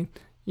primarily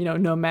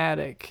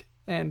nomadic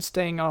and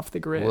staying off the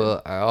grid?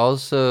 Well, I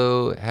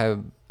also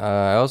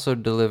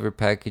deliver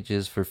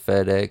packages for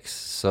FedEx,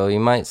 so you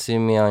might see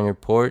me on your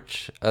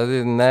porch. Other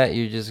than that,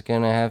 you're just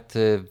gonna have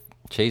to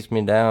chase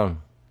me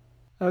down.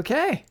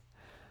 Okay.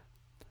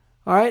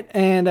 All right,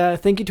 and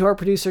thank you to our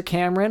producer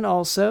Cameron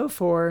also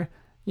for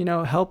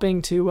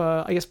helping to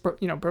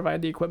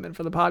provide the equipment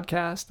for the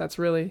podcast. That's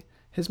really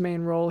his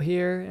main role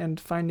here, and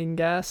finding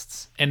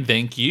guests. And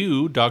thank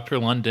you, Dr.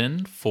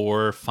 London,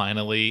 for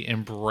finally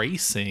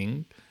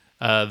embracing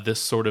this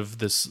sort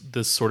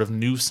of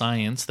new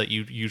science that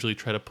you usually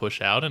try to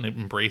push out, and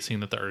embracing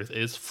that the Earth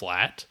is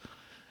flat,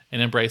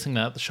 and embracing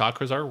that the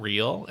chakras are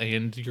real,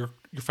 and you're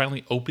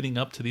finally opening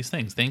up to these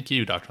things. Thank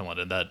you, Dr.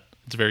 London.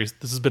 This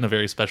has been a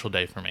very special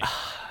day for me.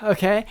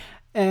 Okay,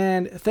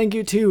 and thank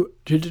you to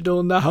Digital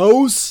in the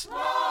House.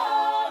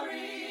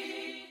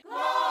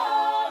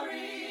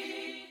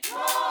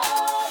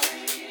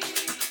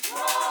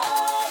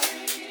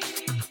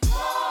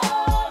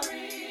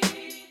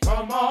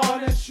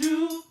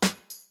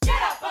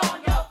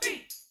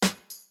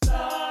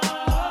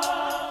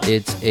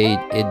 It's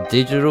a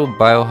digital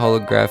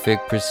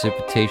bioholographic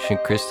precipitation,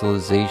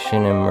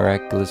 crystallization, and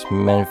miraculous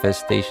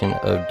manifestation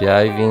of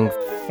diving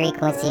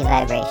Frequency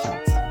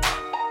vibrations.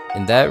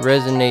 and that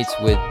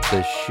resonates with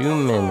the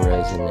Schumann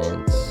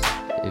resonance.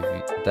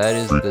 That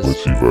is the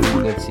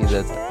frequency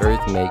that the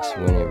Earth makes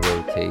when it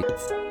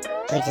rotates.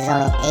 Which is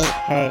only 8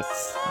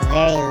 hertz.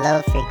 Very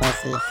low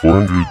frequency.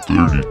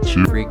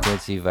 432.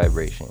 Frequency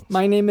vibration.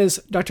 My name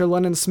is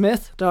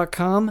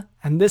drlondonsmith.com,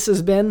 and this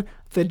has been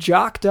the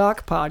Jock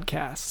Doc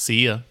Podcast.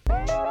 See ya.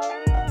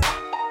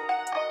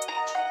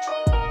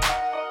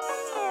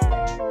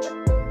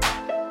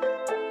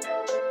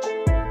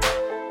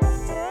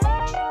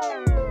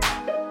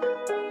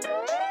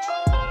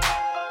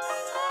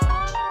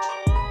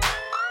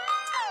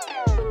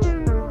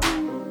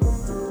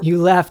 You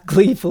laugh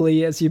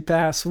gleefully as you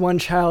pass one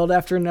child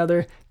after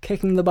another,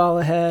 kicking the ball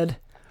ahead.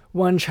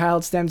 One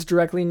child stands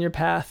directly in your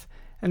path,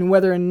 and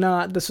whether or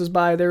not this was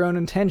by their own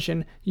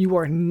intention, you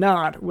are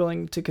not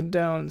willing to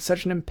condone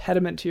such an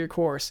impediment to your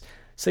course.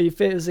 So you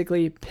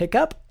physically pick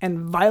up and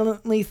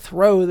violently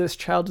throw this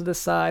child to the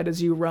side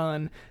as you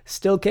run,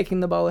 still kicking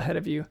the ball ahead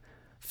of you.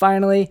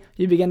 Finally,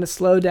 you begin to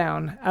slow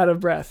down, out of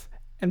breath,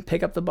 and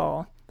pick up the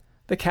ball.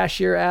 The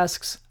cashier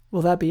asks,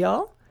 "Will that be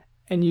all?"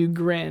 And you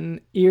grin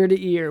ear to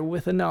ear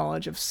with the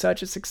knowledge of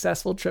such a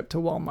successful trip to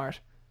Walmart.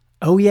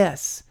 "Oh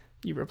yes,"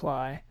 you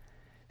reply.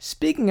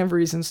 Speaking of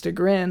reasons to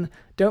grin,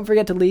 don't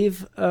forget to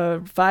leave a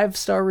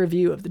 5-star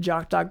review of the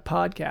Jock Doc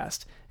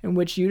Podcast, in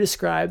which you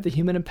describe the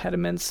human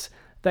impediments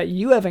that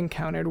you have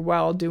encountered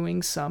while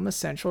doing some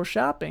essential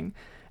shopping.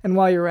 And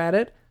while you're at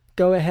it,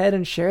 go ahead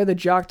and share the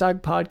Jock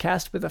Doc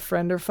Podcast with a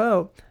friend or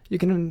foe. You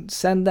can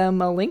send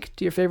them a link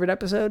to your favorite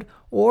episode,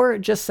 or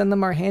just send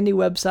them our handy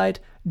website,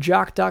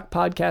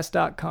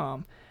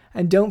 jockdocpodcast.com.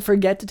 And don't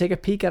forget to take a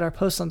peek at our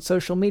posts on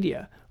social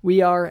media.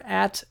 We are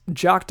at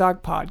Jock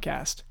Doc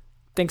Podcast.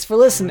 Thanks for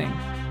listening.